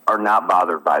are not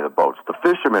bothered by the boats. The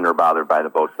fishermen are bothered by the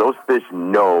boats. Those fish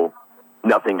know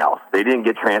nothing else. They didn't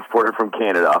get transported from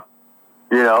Canada,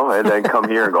 and then come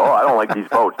here and go, I don't like these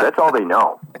boats. That's all they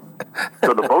know.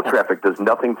 So the boat traffic does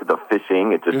nothing to the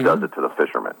fishing. It just mm-hmm. does it to the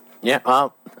fishermen. Yeah,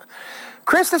 well,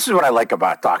 Chris, this is what I like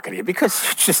about talking to you,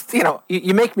 because it's just,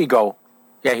 you make me go,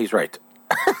 yeah, he's right.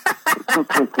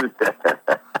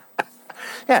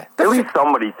 Yeah. At least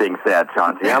somebody thinks that,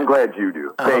 Chauncey. I'm glad you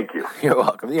do. Thank you. You're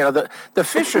welcome. The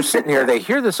fish are sitting here. They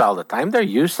hear this all the time. They're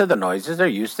used to the noises. They're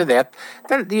used to that.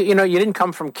 You didn't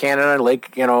come from Canada,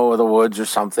 Lake, or the woods or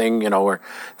something, where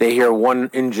they hear one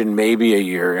engine maybe a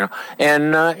year,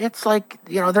 And it's like,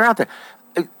 they're out there.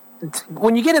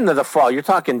 When you get into the fall, you're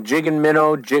talking jig and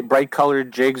minnow,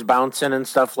 bright-colored jigs bouncing and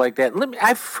stuff like that.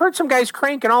 I've heard some guys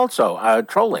cranking also,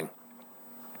 trolling.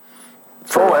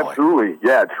 Absolutely.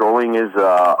 Yeah, trolling is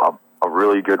a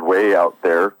really good way out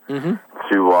there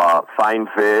to find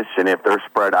fish, and if they're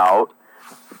spread out,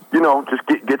 just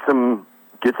get some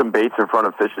baits in front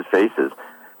of fish's faces.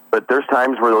 But there's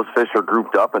times where those fish are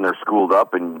grouped up and they're schooled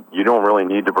up, and you don't really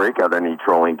need to break out any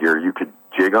trolling gear. You could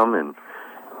jig them, and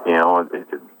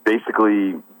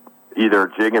basically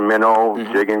either jig and minnow,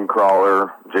 jig and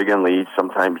crawler, jig and leech,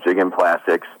 sometimes jig and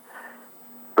plastics.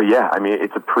 But yeah, I mean,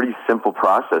 it's a pretty simple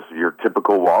process. Your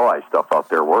typical walleye stuff out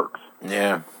there works.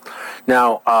 Yeah.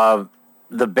 Now,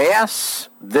 the bass,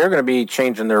 they're going to be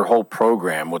changing their whole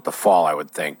program with the fall, I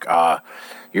would think.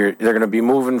 They're going to be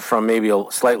moving from maybe a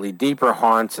slightly deeper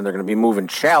haunts, and they're going to be moving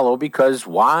shallow because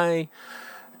why?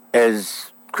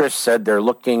 As Chris said, they're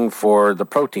looking for the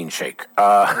protein shake.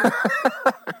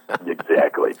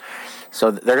 Exactly. So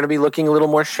they're going to be looking a little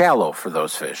more shallow for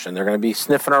those fish, and they're going to be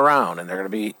sniffing around, and they're going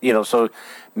to be, so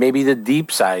maybe the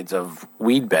deep sides of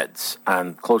weed beds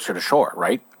on closer to shore,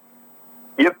 right?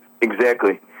 Yep,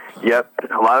 exactly. Yep,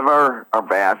 a lot of our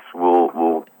bass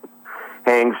will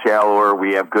hang shallower.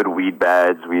 We have good weed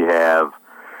beds. We have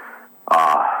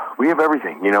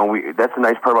everything. That's the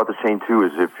nice part about the Shane too.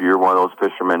 Is if you're one of those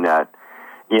fishermen that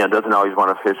doesn't always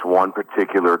want to fish one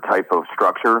particular type of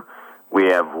structure. We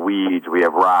have weeds, we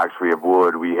have rocks, we have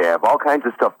wood, we have all kinds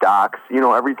of stuff, docks,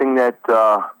 everything that,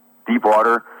 deep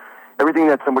water, everything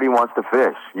that somebody wants to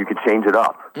fish. You could change it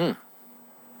up.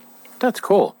 That's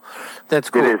cool. That's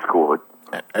cool. It is cool.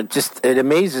 It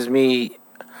amazes me,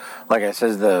 like I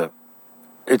said,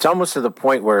 it's almost to the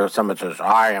point where someone says,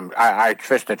 I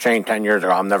fished a chain 10 years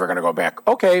ago, I'm never going to go back.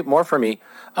 Okay, more for me.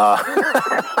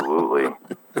 Absolutely.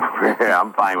 Yeah,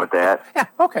 I'm fine with that. Yeah,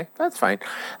 okay, that's fine.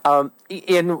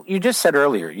 And you just said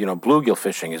earlier, bluegill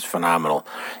fishing is phenomenal.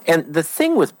 And the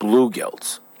thing with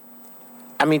bluegills,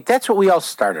 I mean, that's what we all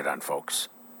started on, folks.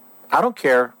 I don't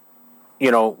care,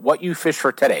 what you fish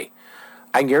for today.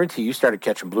 I can guarantee you started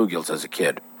catching bluegills as a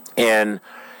kid. And,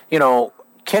 we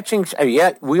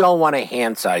all want a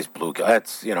hand-sized bluegill.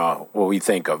 That's, what we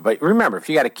think of. But remember, if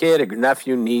you got a kid, a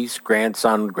nephew, niece,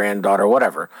 grandson, granddaughter,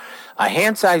 whatever, a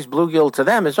hand-sized bluegill to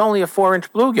them is only a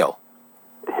 4-inch bluegill.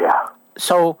 Yeah.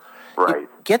 So right.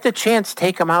 Get the chance,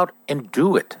 take them out and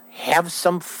do it. Have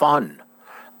some fun.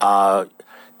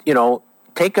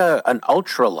 Take an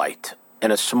ultralight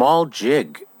and a small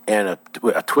jig and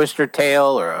a twister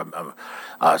tail or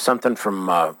something from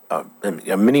a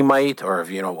mini mite or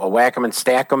a whack 'em and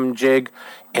stack 'em jig,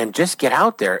 and just get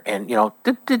out there and boom,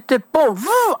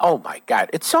 oh my God,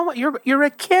 it's so much. You're a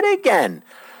kid again.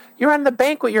 You're on the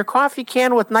bank with your coffee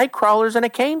can with night crawlers and a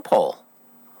cane pole.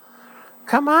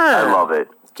 Come on, I love it.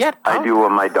 Get out. I do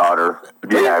with my daughter.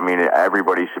 Yeah, I mean,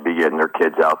 everybody should be getting their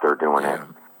kids out there doing it.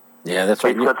 Yeah, that's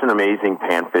right. It's such an amazing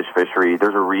panfish fishery.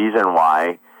 There's a reason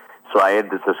why. So I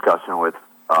had this discussion with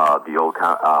the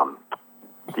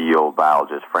old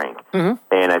biologist, Frank, and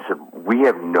I said, we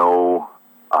have no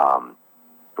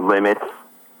limits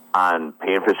on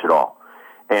panfish at all.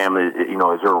 And,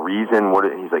 is there a reason?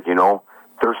 He's like,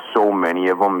 there's so many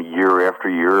of them year after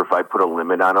year. If I put a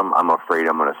limit on them, I'm afraid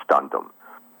I'm going to stunt them.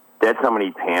 That's how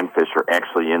many panfish are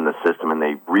actually in the system, and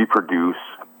they reproduce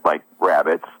like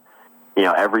rabbits.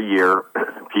 Every year,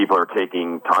 people are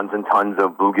taking tons and tons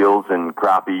of bluegills and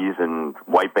crappies and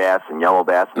white bass and yellow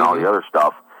bass and all the other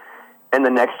stuff. And the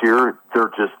next year,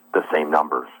 they're just the same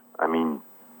numbers. I mean,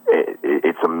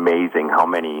 it's amazing how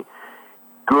many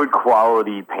good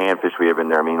quality panfish we have in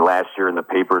there. I mean, last year in the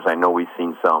papers, I know we've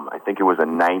seen some. I think it was a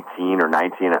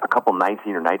couple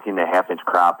 19 or 19 and a half inch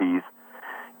crappies.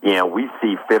 We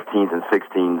see 15s and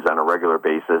 16s on a regular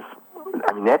basis.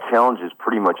 I mean, that challenge is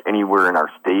pretty much anywhere in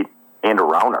our state and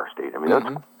around our state. I mean,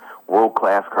 that's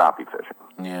world-class crappie fishing.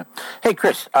 Yeah. Hey,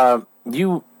 Chris,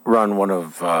 you run one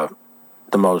of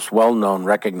the most well-known,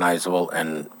 recognizable,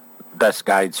 and best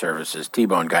guide services,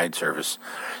 T-Bone Guide Service,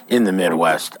 in the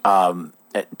Midwest.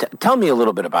 Tell me a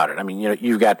little bit about it. I mean,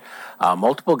 you've got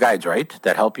multiple guides, right,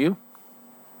 that help you?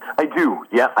 I do.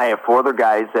 Yeah, I have 4 other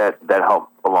guys that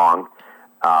help along.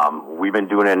 We've been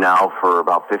doing it now for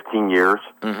about 15 years.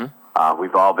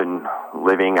 We've all been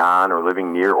living on or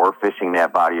living near or fishing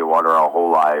that body of water our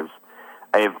whole lives.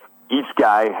 Each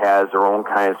guy has their own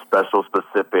kind of special,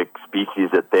 specific species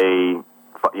that they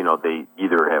they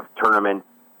either have tournament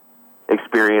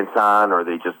experience on or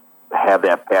they just have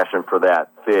that passion for that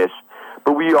fish.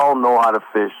 But we all know how to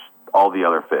fish all the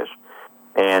other fish.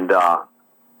 And,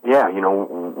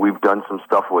 we've done some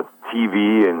stuff with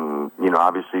TV and,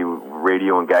 obviously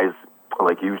radio, and guys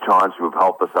like you, Chauncey, who have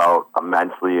helped us out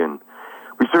immensely, and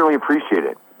we certainly appreciate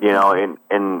it,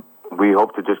 and we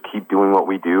hope to just keep doing what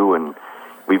we do, and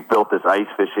we've built this ice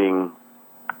fishing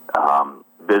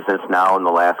business now in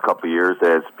the last couple of years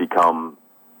that has become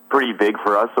pretty big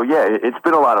for us. So, yeah, it's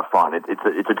been a lot of fun.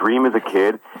 It's a dream as a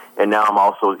kid, and now I'm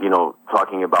also,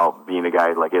 talking about being a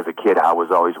guy, like, as a kid, I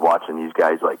was always watching these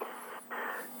guys like,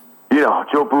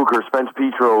 Joe Bucher, Spence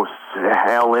Petros,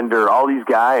 Hal Linder, all these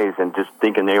guys, and just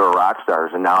thinking they were rock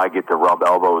stars, and now I get to rub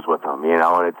elbows with them,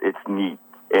 and it's neat.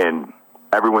 And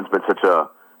everyone's been such a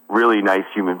really nice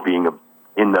human being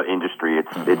in the industry.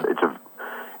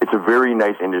 It's a very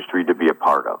nice industry to be a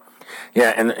part of.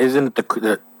 Yeah, and isn't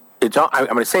it I'm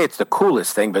going to say it's the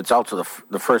coolest thing, but it's also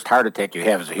the first heart attack you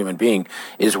have as a human being,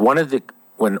 is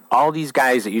when all these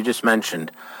guys that you just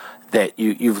mentioned that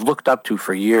you've looked up to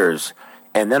for years,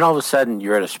 and then all of a sudden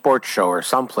you're at a sports show or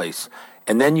someplace,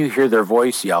 and then you hear their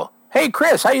voice yell, "Hey,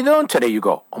 Chris, how you doing today?" You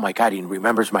go, "Oh, my God, he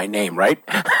remembers my name," right?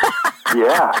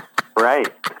 Yeah,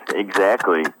 right.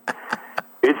 Exactly.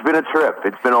 It's been a trip.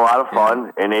 It's been a lot of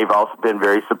fun, and they've also been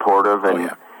very supportive,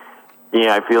 and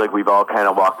I feel like we've all kind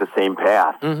of walked the same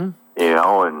path, and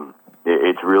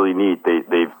it's really neat.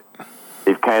 They've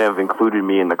kind of included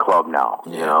me in the club now,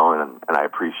 and I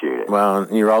appreciate it. Well,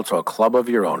 you're also a club of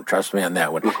your own. Trust me on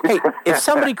that one. Hey, if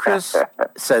somebody, Chris,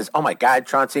 says, "Oh, my God,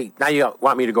 Chauncey, now you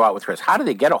want me to go out with Chris," how do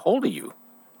they get a hold of you?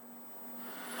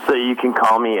 So you can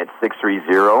call me at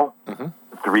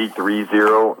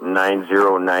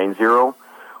 630-330-9090,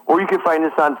 or you can find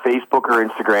us on Facebook or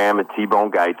Instagram at T-Bone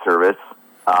Guide Service,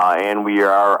 and we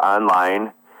are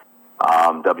online,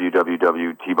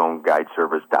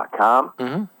 www.tboneguideservice.com.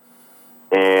 Mm-hmm.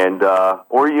 And,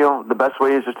 or, the best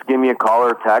way is just to give me a call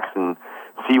or a text and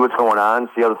see what's going on,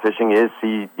 see how the fishing is,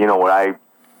 see, what I,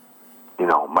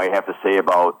 might have to say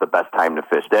about the best time to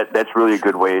fish. That's really a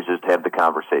good way, is just to have the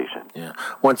conversation. Yeah.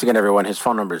 Once again, everyone, his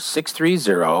phone number is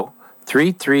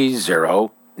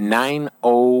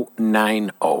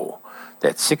 630-330-9090.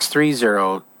 That's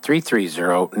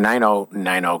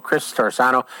 630-330-9090. Chris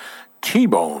Taurisano,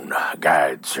 T-Bone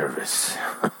Guide Service.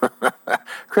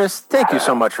 Chris, thank you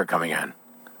so much for coming on.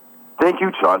 Thank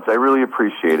you, Chauncey. I really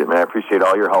appreciate it, man. I appreciate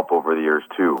all your help over the years,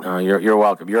 too. You're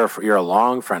welcome. You're a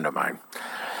long friend of mine.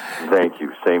 Thank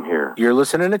you. Same here. You're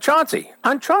listening to Chauncey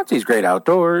on Chauncey's Great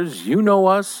Outdoors. You know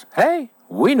us. Hey,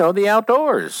 we know the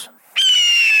outdoors.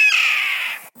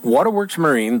 Waterworks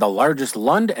Marine, the largest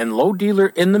Lund and Lowe dealer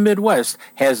in the Midwest,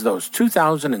 has those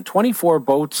 2024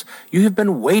 boats you have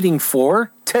been waiting for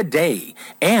today,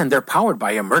 and they're powered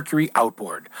by a Mercury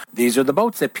outboard. These are the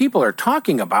boats that people are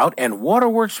talking about, and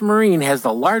Waterworks Marine has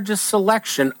the largest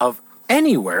selection of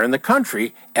anywhere in the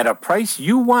country at a price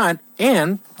you want,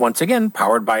 and, once again,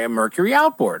 powered by a Mercury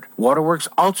outboard. Waterworks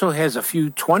also has a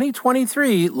few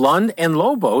 2023 Lund and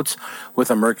Lowe boats with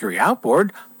a Mercury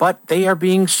outboard, but they are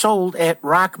being sold at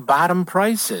rock-bottom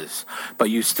prices. But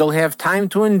you still have time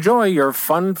to enjoy your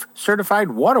fun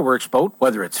certified Waterworks boat,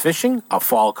 whether it's fishing, a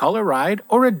fall color ride,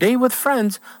 or a day with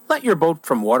friends. Let your boat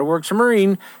from Waterworks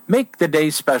Marine make the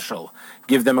day special.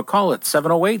 Give them a call at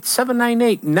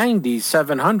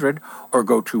 708-798-9700 or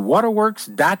go to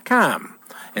waterworks.com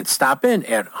and stop in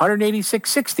at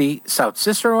 18660 South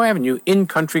Cicero Avenue in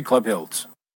Country Club Hills.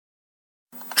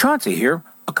 Chauncey here.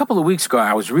 A couple of weeks ago,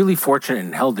 I was really fortunate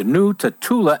and held the new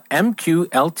Tatula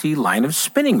MQLT line of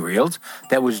spinning reels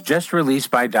that was just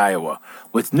released by Daiwa,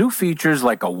 with new features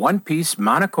like a one-piece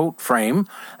monocoque frame,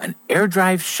 an air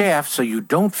drive shaft so you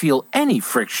don't feel any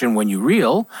friction when you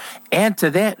reel. Add to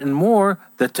that and more,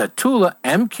 the Tatula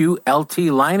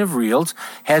MQLT line of reels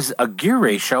has a gear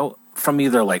ratio from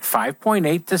either like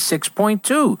 5.8 to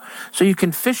 6.2. So you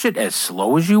can fish it as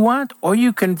slow as you want, or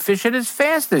you can fish it as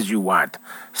fast as you want.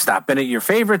 Stop in at your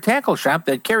favorite tackle shop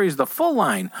that carries the full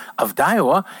line of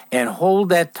Daiwa and hold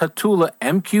that Tatula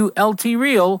MQLT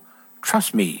reel.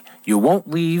 Trust me, you won't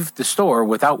leave the store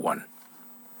without one.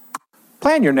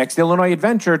 Plan your next Illinois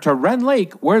adventure to Wren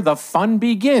Lake, where the fun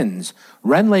begins.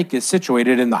 Wren Lake is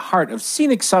situated in the heart of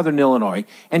scenic southern Illinois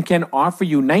and can offer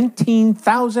you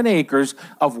 19,000 acres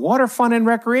of water fun and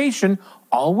recreation,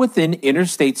 all within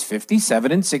Interstates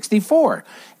 57 and 64.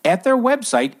 At their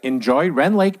website,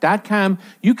 enjoywrenlake.com,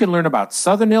 you can learn about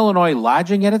southern Illinois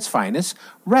lodging at its finest,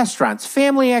 restaurants,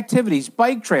 family activities,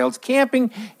 bike trails, camping,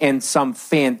 and some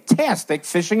fantastic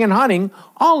fishing and hunting,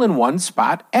 all in one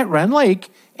spot at Wren Lake.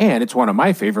 and it's one of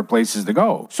my favorite places to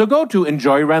go. So go to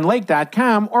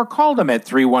enjoyrenlake.com or call them at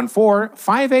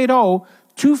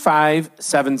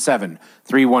 314-580-2577.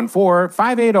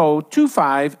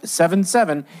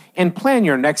 314-580-2577 and plan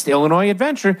your next Illinois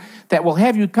adventure that will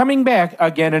have you coming back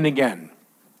again and again.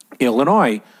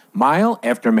 Illinois, mile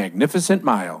after magnificent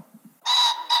mile.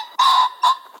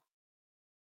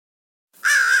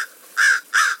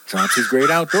 Chauncey's Great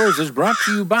Outdoors is brought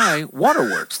to you by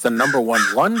Waterworks, the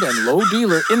 #1 Lund and Lowe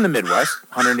dealer in the Midwest,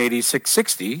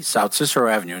 18660 South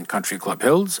Cicero Avenue in Country Club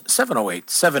Hills,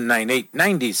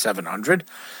 708-798-9700.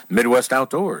 Midwest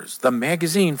Outdoors, the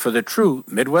magazine for the true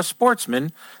Midwest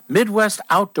sportsman,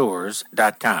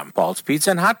 MidwestOutdoors.com. Paul's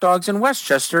Pizza and Hot Dogs in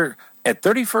Westchester at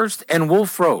 31st and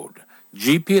Wolf Road.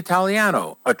 GP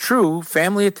Italiano, a true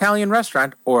family Italian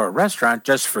restaurant or a restaurant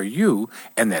just for you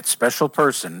and that special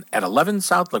person at 11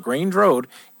 South LaGrange Road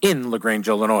in LaGrange,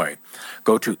 Illinois.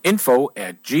 Go to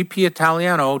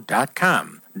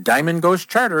info@gpitaliano.com.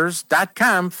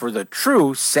 DiamondGhostCharters.com for the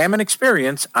true salmon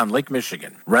experience on Lake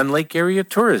Michigan. Rend Lake Area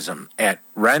Tourism at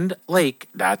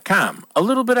rendlake.com. A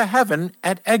little bit of heaven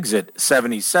at exit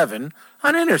 77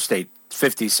 on Interstate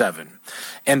 57.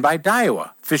 And by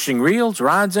Daiwa, fishing reels,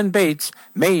 rods, and baits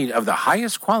made of the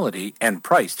highest quality and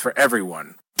priced for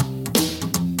everyone.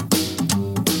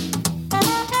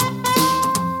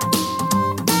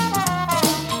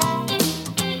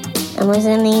 I'm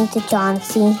listening to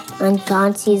Chauncey on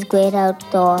Chauncey's Great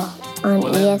Outdoor on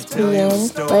ESPN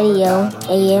Radio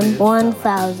AM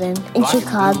 1000 in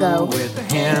Chicago. With the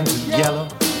hands of yellow,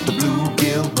 the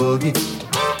bluegill boogie.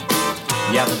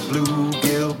 Yeah, the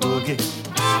bluegill boogie.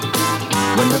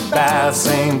 When the bass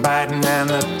ain't biting and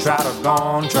the trout are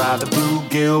gone, try the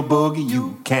bluegill boogie,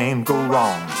 you can't go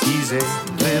wrong. Easy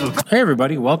little... Hey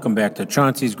everybody, welcome back to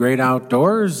Chauncey's Great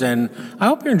Outdoors, and I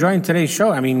hope you're enjoying today's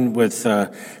show. I mean, with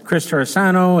Chris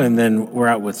Taurisano, and then we're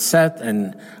out with Seth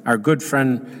and our good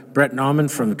friend Brett Nauman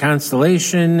from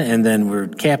Constellation, and then we're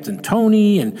Captain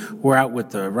Tony, and we're out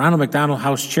with the Ronald McDonald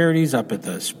House Charities up at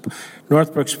the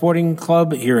Northbrook Sporting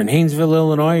Club here in Haynesville,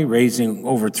 Illinois, raising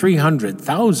over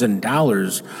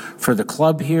 $300,000 for the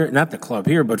club here, not the club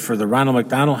here, but for the Ronald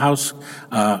McDonald House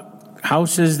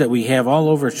houses that we have all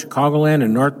over Chicagoland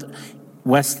and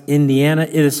Northwest Indiana.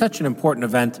 It is such an important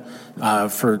event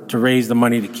to raise the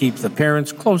money to keep the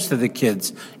parents close to the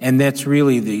kids, and that's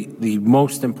really the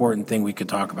most important thing we could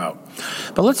talk about.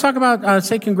 But let's talk about,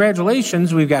 say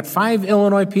congratulations. We've got 5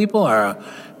 Illinois people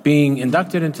being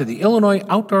inducted into the Illinois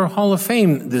Outdoor Hall of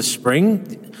Fame this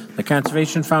spring. The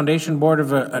Conservation Foundation Board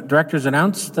of Directors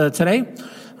announced today.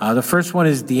 The first one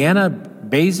is Deanna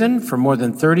Bazin. For more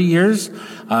than 30 years,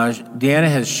 Deanna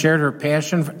has shared her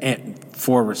passion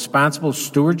for responsible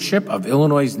stewardship of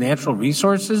Illinois' natural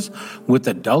resources with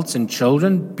adults and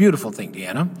children. Beautiful thing,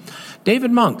 Deanna. David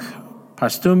Monk.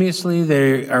 Posthumously,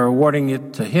 they are awarding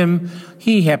it to him.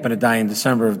 He happened to die in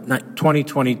December of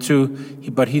 2022,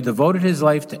 but he devoted his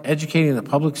life to educating the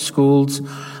public schools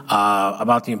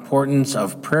about the importance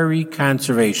of prairie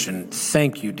conservation.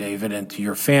 Thank you, David, and to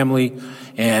your family,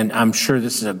 and I'm sure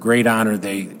this is a great honor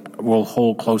they will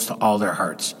hold close to all their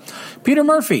hearts. Peter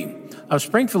Murphy of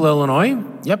Springfield, Illinois,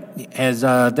 has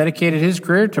dedicated his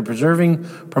career to preserving,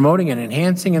 promoting, and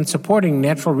enhancing and supporting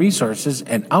natural resources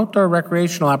and outdoor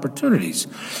recreational opportunities.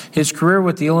 His career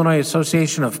with the Illinois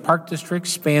Association of Park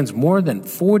Districts spans more than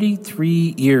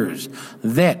 43 years.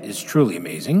 That is truly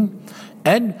amazing.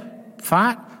 Ed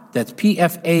Pfaff, that's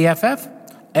P-F-A-F-F.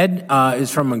 Ed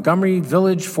is from Montgomery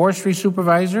Village Forestry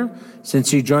Supervisor.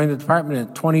 Since he joined the department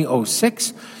in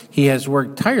 2006, he has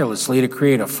worked tirelessly to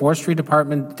create a forestry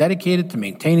department dedicated to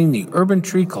maintaining the urban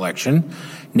tree collection,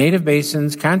 native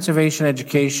basins, conservation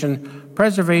education,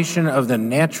 preservation of the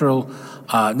natural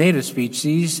native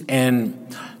species,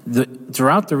 and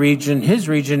throughout the region, his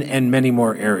region, and many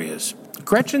more areas.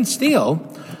 Gretchen Steele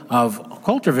of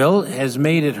Coulterville has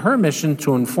made it her mission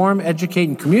to inform, educate,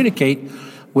 and communicate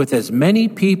with as many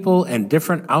people and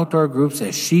different outdoor groups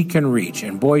as she can reach,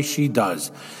 and boy, she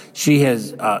does.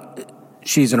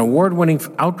 She's an award-winning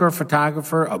outdoor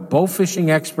photographer, a bow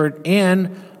fishing expert,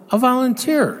 and a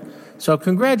volunteer. So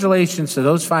congratulations to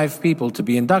those 5 people to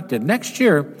be inducted next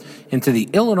year into the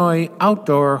Illinois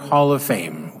Outdoor Hall of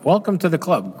Fame. Welcome to the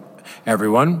club,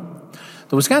 everyone.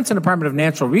 The Wisconsin Department of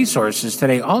Natural Resources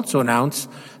today also announced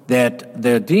that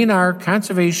the DNR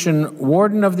Conservation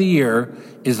Warden of the Year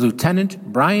is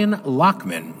Lieutenant Brian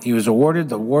Lockman. He was awarded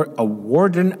the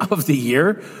Warden of the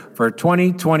Year for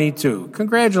 2022.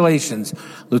 Congratulations,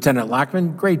 Lieutenant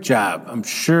Lockman. Great job. I'm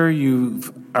sure you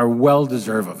are well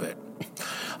deserved of it.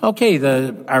 Okay,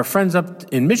 our friends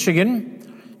up in Michigan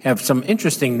have some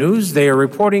interesting news. They are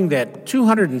reporting that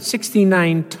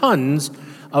 269 tons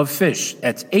of fish.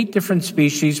 That's 8 different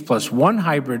species plus 1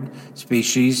 hybrid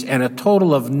species, and a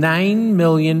total of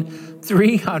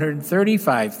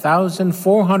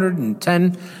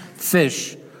 9,335,410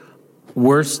 fish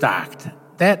were stocked.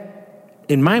 That,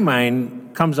 in my mind,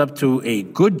 comes up to a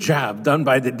good job done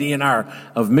by the DNR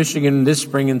of Michigan this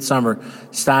spring and summer,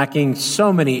 stocking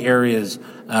so many areas.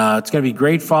 It's going to be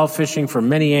great fall fishing for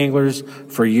many anglers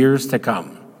for years to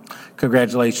come.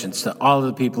 Congratulations to all of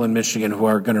the people in Michigan who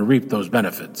are going to reap those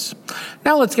benefits.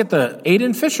 Now let's get the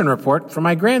Aiden fishing report from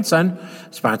my grandson,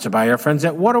 sponsored by our friends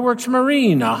at Waterworks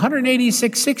Marine,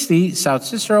 18660 South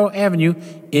Cicero Avenue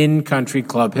in Country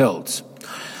Club Hills.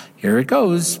 Here it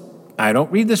goes. I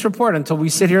don't read this report until we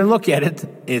sit here and look at it.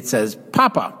 It says,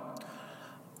 Papa,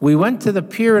 we went to the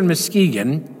pier in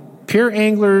Muskegon. Pier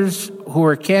anglers who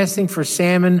were casting for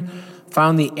salmon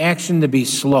found the action to be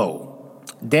slow.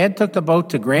 Dad took the boat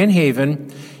to Grand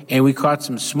Haven, and we caught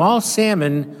some small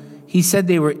salmon. He said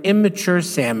they were immature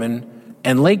salmon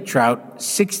and lake trout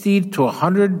 60 to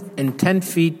 110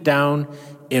 feet down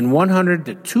in 100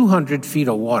 to 200 feet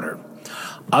of water.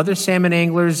 Other salmon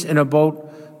anglers in a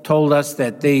boat told us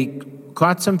that they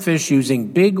caught some fish using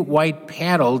big white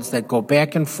paddles that go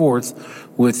back and forth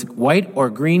with white or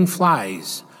green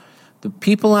flies. The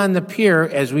people on the pier,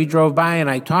 as we drove by and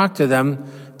I talked to them,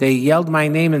 they yelled my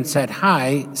name and said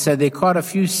hi, said they caught a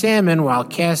few salmon while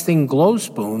casting glow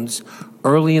spoons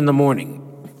early in the morning.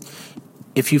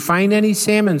 If you find any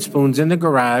salmon spoons in the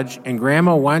garage and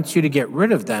Grandma wants you to get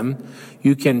rid of them,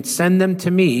 you can send them to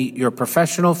me, your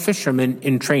professional fisherman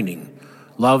in training.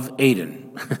 Love, Aiden.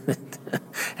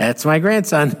 That's my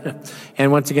grandson.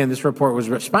 And once again, this report was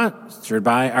sponsored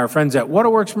by our friends at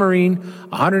Waterworks Marine,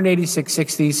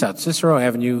 18660 South Cicero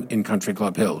Avenue in Country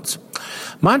Club Hills.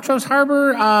 Montrose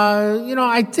Harbor,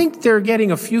 I think they're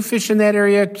getting a few fish in that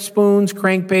area, spoons,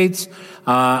 crankbaits.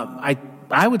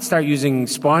 I would start using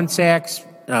spawn sacks,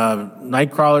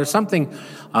 night crawlers, something,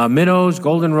 minnows,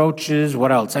 golden roaches,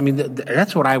 what else? I mean,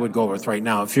 that's what I would go with right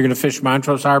now. If you're going to fish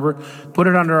Montrose Harbor, put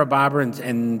it under a bobber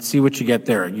and see what you get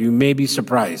there. You may be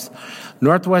surprised.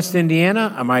 Northwest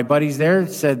Indiana, my buddies there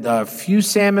said a few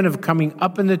salmon have coming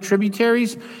up in the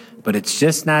tributaries, but it's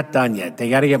just not done yet. They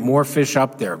got to get more fish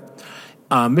up there.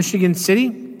 Michigan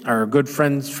City, our good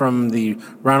friends from the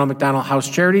Ronald McDonald House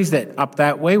Charities that up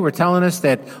that way were telling us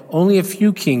that only a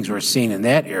few kings were seen in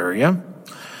that area.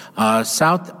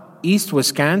 Southeast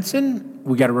Wisconsin,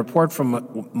 we got a report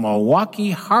from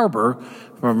Milwaukee Harbor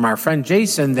from our friend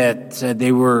Jason that said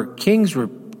kings were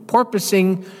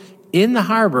porpoising in the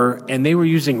harbor and they were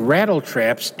using rattle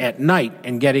traps at night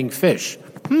and getting fish.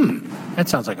 That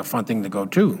sounds like a fun thing to go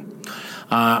to.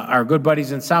 Our good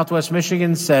buddies in Southwest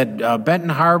Michigan said Benton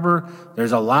Harbor,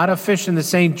 there's a lot of fish in the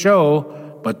St.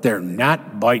 Joe, but they're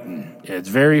not biting. It's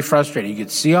very frustrating. You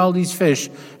could see all these fish,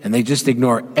 and they just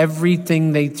ignore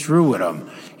everything they threw at them.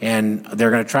 And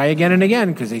they're going to try again and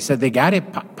again because they said they got to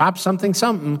pop something,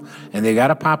 and they got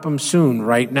to pop them soon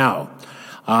right now.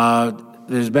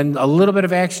 There's been a little bit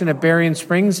of action at Berrien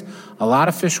Springs. A lot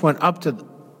of fish went up to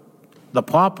the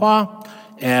Pawpaw,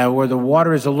 where the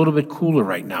water is a little bit cooler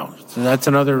right now. So that's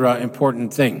another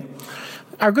important thing.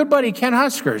 Our good buddy Ken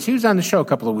Huskers, he was on the show a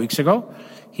couple of weeks ago.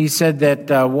 He said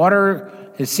that water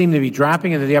has seemed to be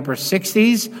dropping into the upper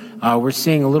 60s. We're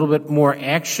seeing a little bit more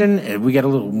action. And we get a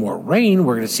little more rain.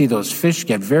 We're going to see those fish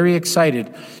get very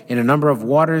excited in a number of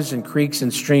waters and creeks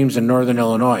and streams in northern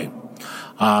Illinois.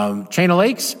 Chain of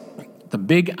Lakes, the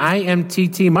big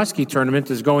IMTT muskie tournament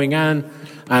is going on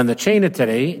the Chain of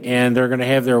today, and they're going to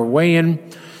have their weigh-in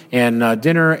and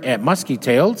dinner at Muskie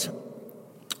Tails.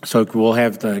 So we'll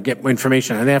have to get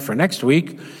information on that for next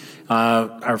week.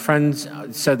 Our friends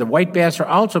said the white bass are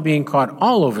also being caught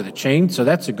all over the Chain, so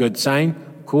that's a good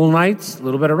sign. Cool nights, a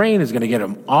little bit of rain is going to get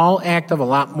them all active a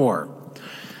lot more.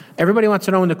 Everybody wants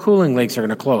to know when the cooling lakes are going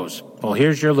to close. Well,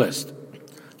 here's your list.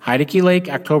 Heideke Lake,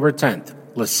 October 10th.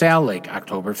 LaSalle Lake,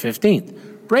 October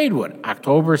 15th. Braidwood,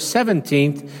 October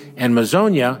 17th. And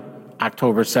Mazonia,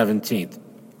 October 17th.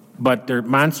 But their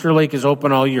Monster Lake is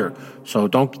open all year, so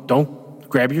don't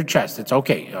grab your chest. It's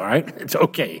okay, all right? It's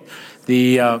okay.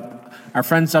 Our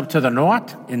friends up to the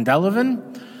north in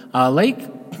Delavan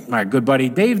Lake, my good buddy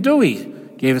Dave Dewey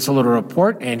gave us a little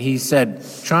report, and he said,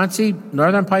 Chauncey,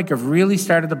 northern pike have really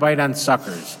started to bite on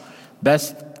suckers.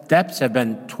 Best depths have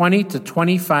been 20 to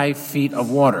 25 feet of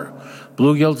water.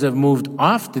 Bluegills have moved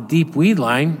off the deep weed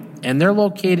line, and they're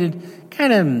located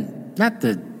kind of, not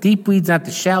the deep weeds, not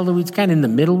the shallow weeds, kind of in the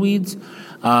middle weeds,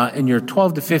 in your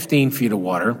 12 to 15 feet of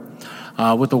water.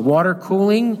 With the water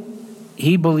cooling,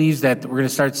 he believes that we're going to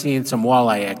start seeing some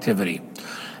walleye activity.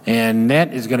 And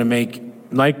that is going to make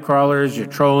night crawlers, you're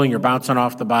trolling, you're bouncing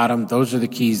off the bottom. Those are the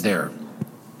keys there.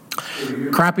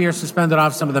 Crappie are suspended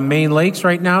off some of the main lakes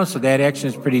right now, so that action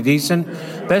is pretty decent.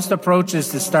 Best approach is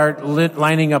to start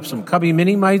lining up some cubby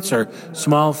mini mites or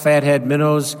small fathead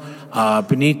minnows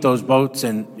beneath those boats,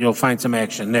 and you'll find some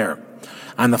action there.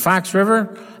 On the Fox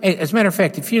River, hey, as a matter of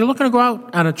fact, if you're looking to go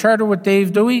out on a charter with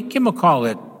Dave Dewey, give him a call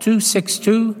at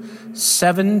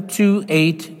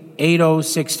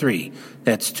 262-728-8063.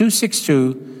 That's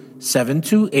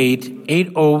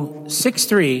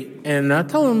 262-728-8063, and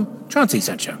tell him Chauncey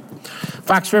sent you.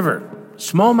 Fox River,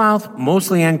 smallmouth,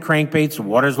 mostly on crankbaits. The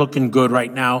water's looking good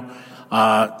right now.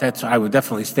 I would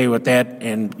definitely stay with that,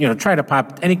 and try to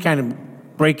pop any kind of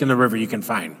break in the river you can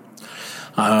find.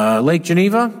 Lake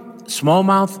Geneva,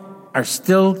 smallmouth are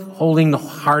still holding the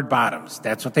hard bottoms.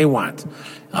 That's what they want.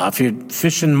 If you're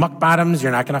fishing muck bottoms,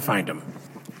 you're not going to find them.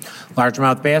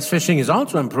 Largemouth bass fishing is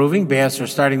also improving. Bass are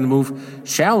starting to move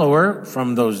shallower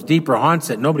from those deeper haunts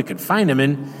that nobody could find them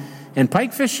in. And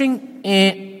pike fishing,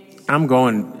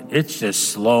 it's just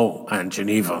slow on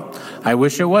Geneva. I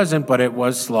wish it wasn't, but it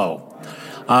was slow.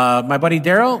 My buddy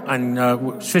Daryl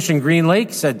on fishing Green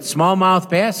Lake said smallmouth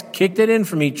bass kicked it in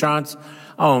for me, Chauncey.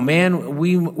 Oh, man,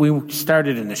 we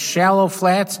started in the shallow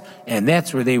flats, and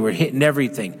that's where they were hitting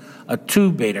everything. A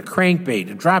tube bait, a crankbait,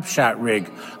 a drop shot rig,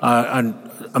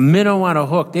 a minnow on a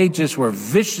hook. They just were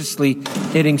viciously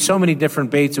hitting so many different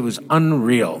baits. It was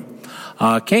unreal.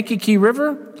 Kankakee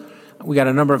River, we got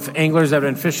a number of anglers that have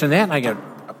been fishing that, and I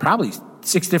got probably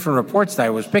 6 different reports that I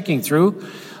was picking through.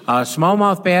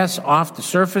 Smallmouth bass off the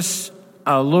surface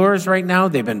lures right now.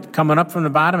 They've been coming up from the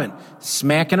bottom and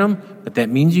smacking them, but that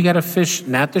means you got to fish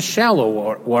not the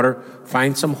shallow water.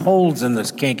 Find some holes in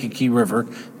this Kankakee River.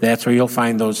 That's where you'll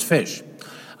find those fish.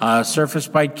 Surface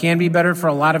bite can be better for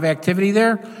a lot of activity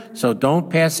there, so don't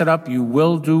pass it up. You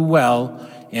will do well,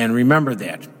 and remember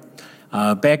that.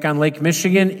 Back on Lake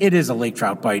Michigan, it is a lake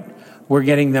trout bite. We're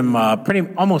getting them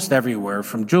almost everywhere,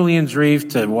 from Julian's Reef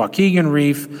to Waukegan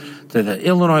Reef to the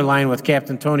Illinois line with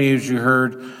Captain Tony, as you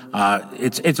heard.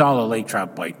 It's all a lake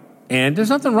trout bite. And there's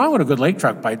nothing wrong with a good lake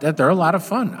trout bite. They're a lot of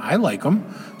fun. I like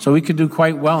them. So we could do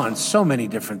quite well on so many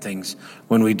different things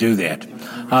when we do that.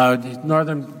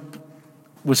 Northern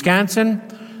Wisconsin,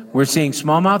 we're seeing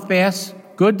smallmouth bass,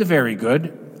 good to very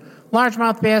good.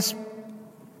 Largemouth bass,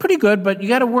 pretty good, but you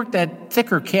got to work that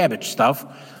thicker cabbage stuff.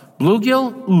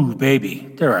 Bluegill, ooh, baby,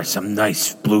 there are some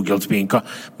nice bluegills being caught.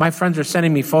 My friends are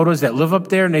sending me photos that live up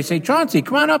there, and they say, Chauncey,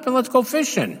 come on up and let's go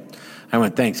fishing. I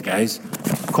went, thanks, guys.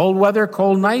 Cold weather,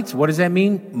 cold nights, what does that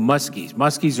mean? Muskies.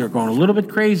 Muskies are going a little bit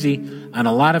crazy on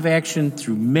a lot of action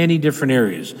through many different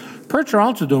areas. Perch are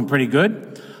also doing pretty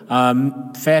good.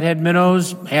 Fathead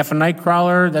minnows, half a night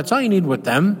crawler, that's all you need with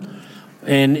them.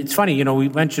 And it's funny, we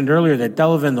mentioned earlier that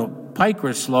Delavan, the pike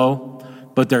were slow,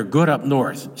 but they're good up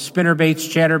north. Spinner baits,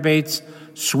 chatter baits,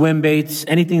 swim baits,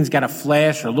 anything that's got a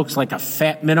flash or looks like a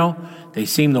fat minnow, they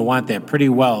seem to want that pretty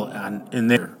well in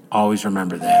there. Always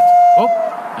remember that. Oh,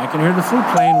 I can hear the flute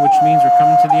playing, which means we're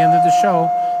coming to the end of the show.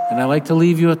 And I like to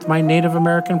leave you with my Native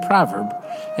American proverb.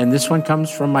 And this one comes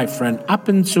from my friend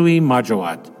Apensui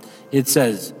Majawat. It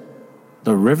says,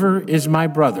 "The river is my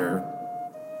brother,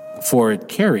 for it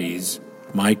carries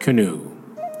my canoe."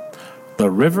 The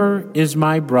river is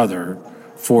my brother,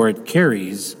 for it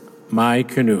carries my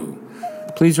canoe.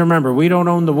 Please remember, we don't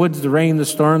own the woods, the rain, the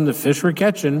storm, the fish we're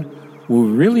catching. We're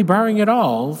really borrowing it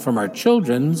all from our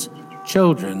children's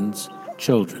children's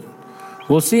children.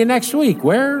 We'll see you next week.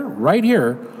 Where? Right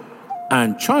here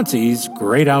on Chauncey's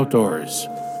Great Outdoors.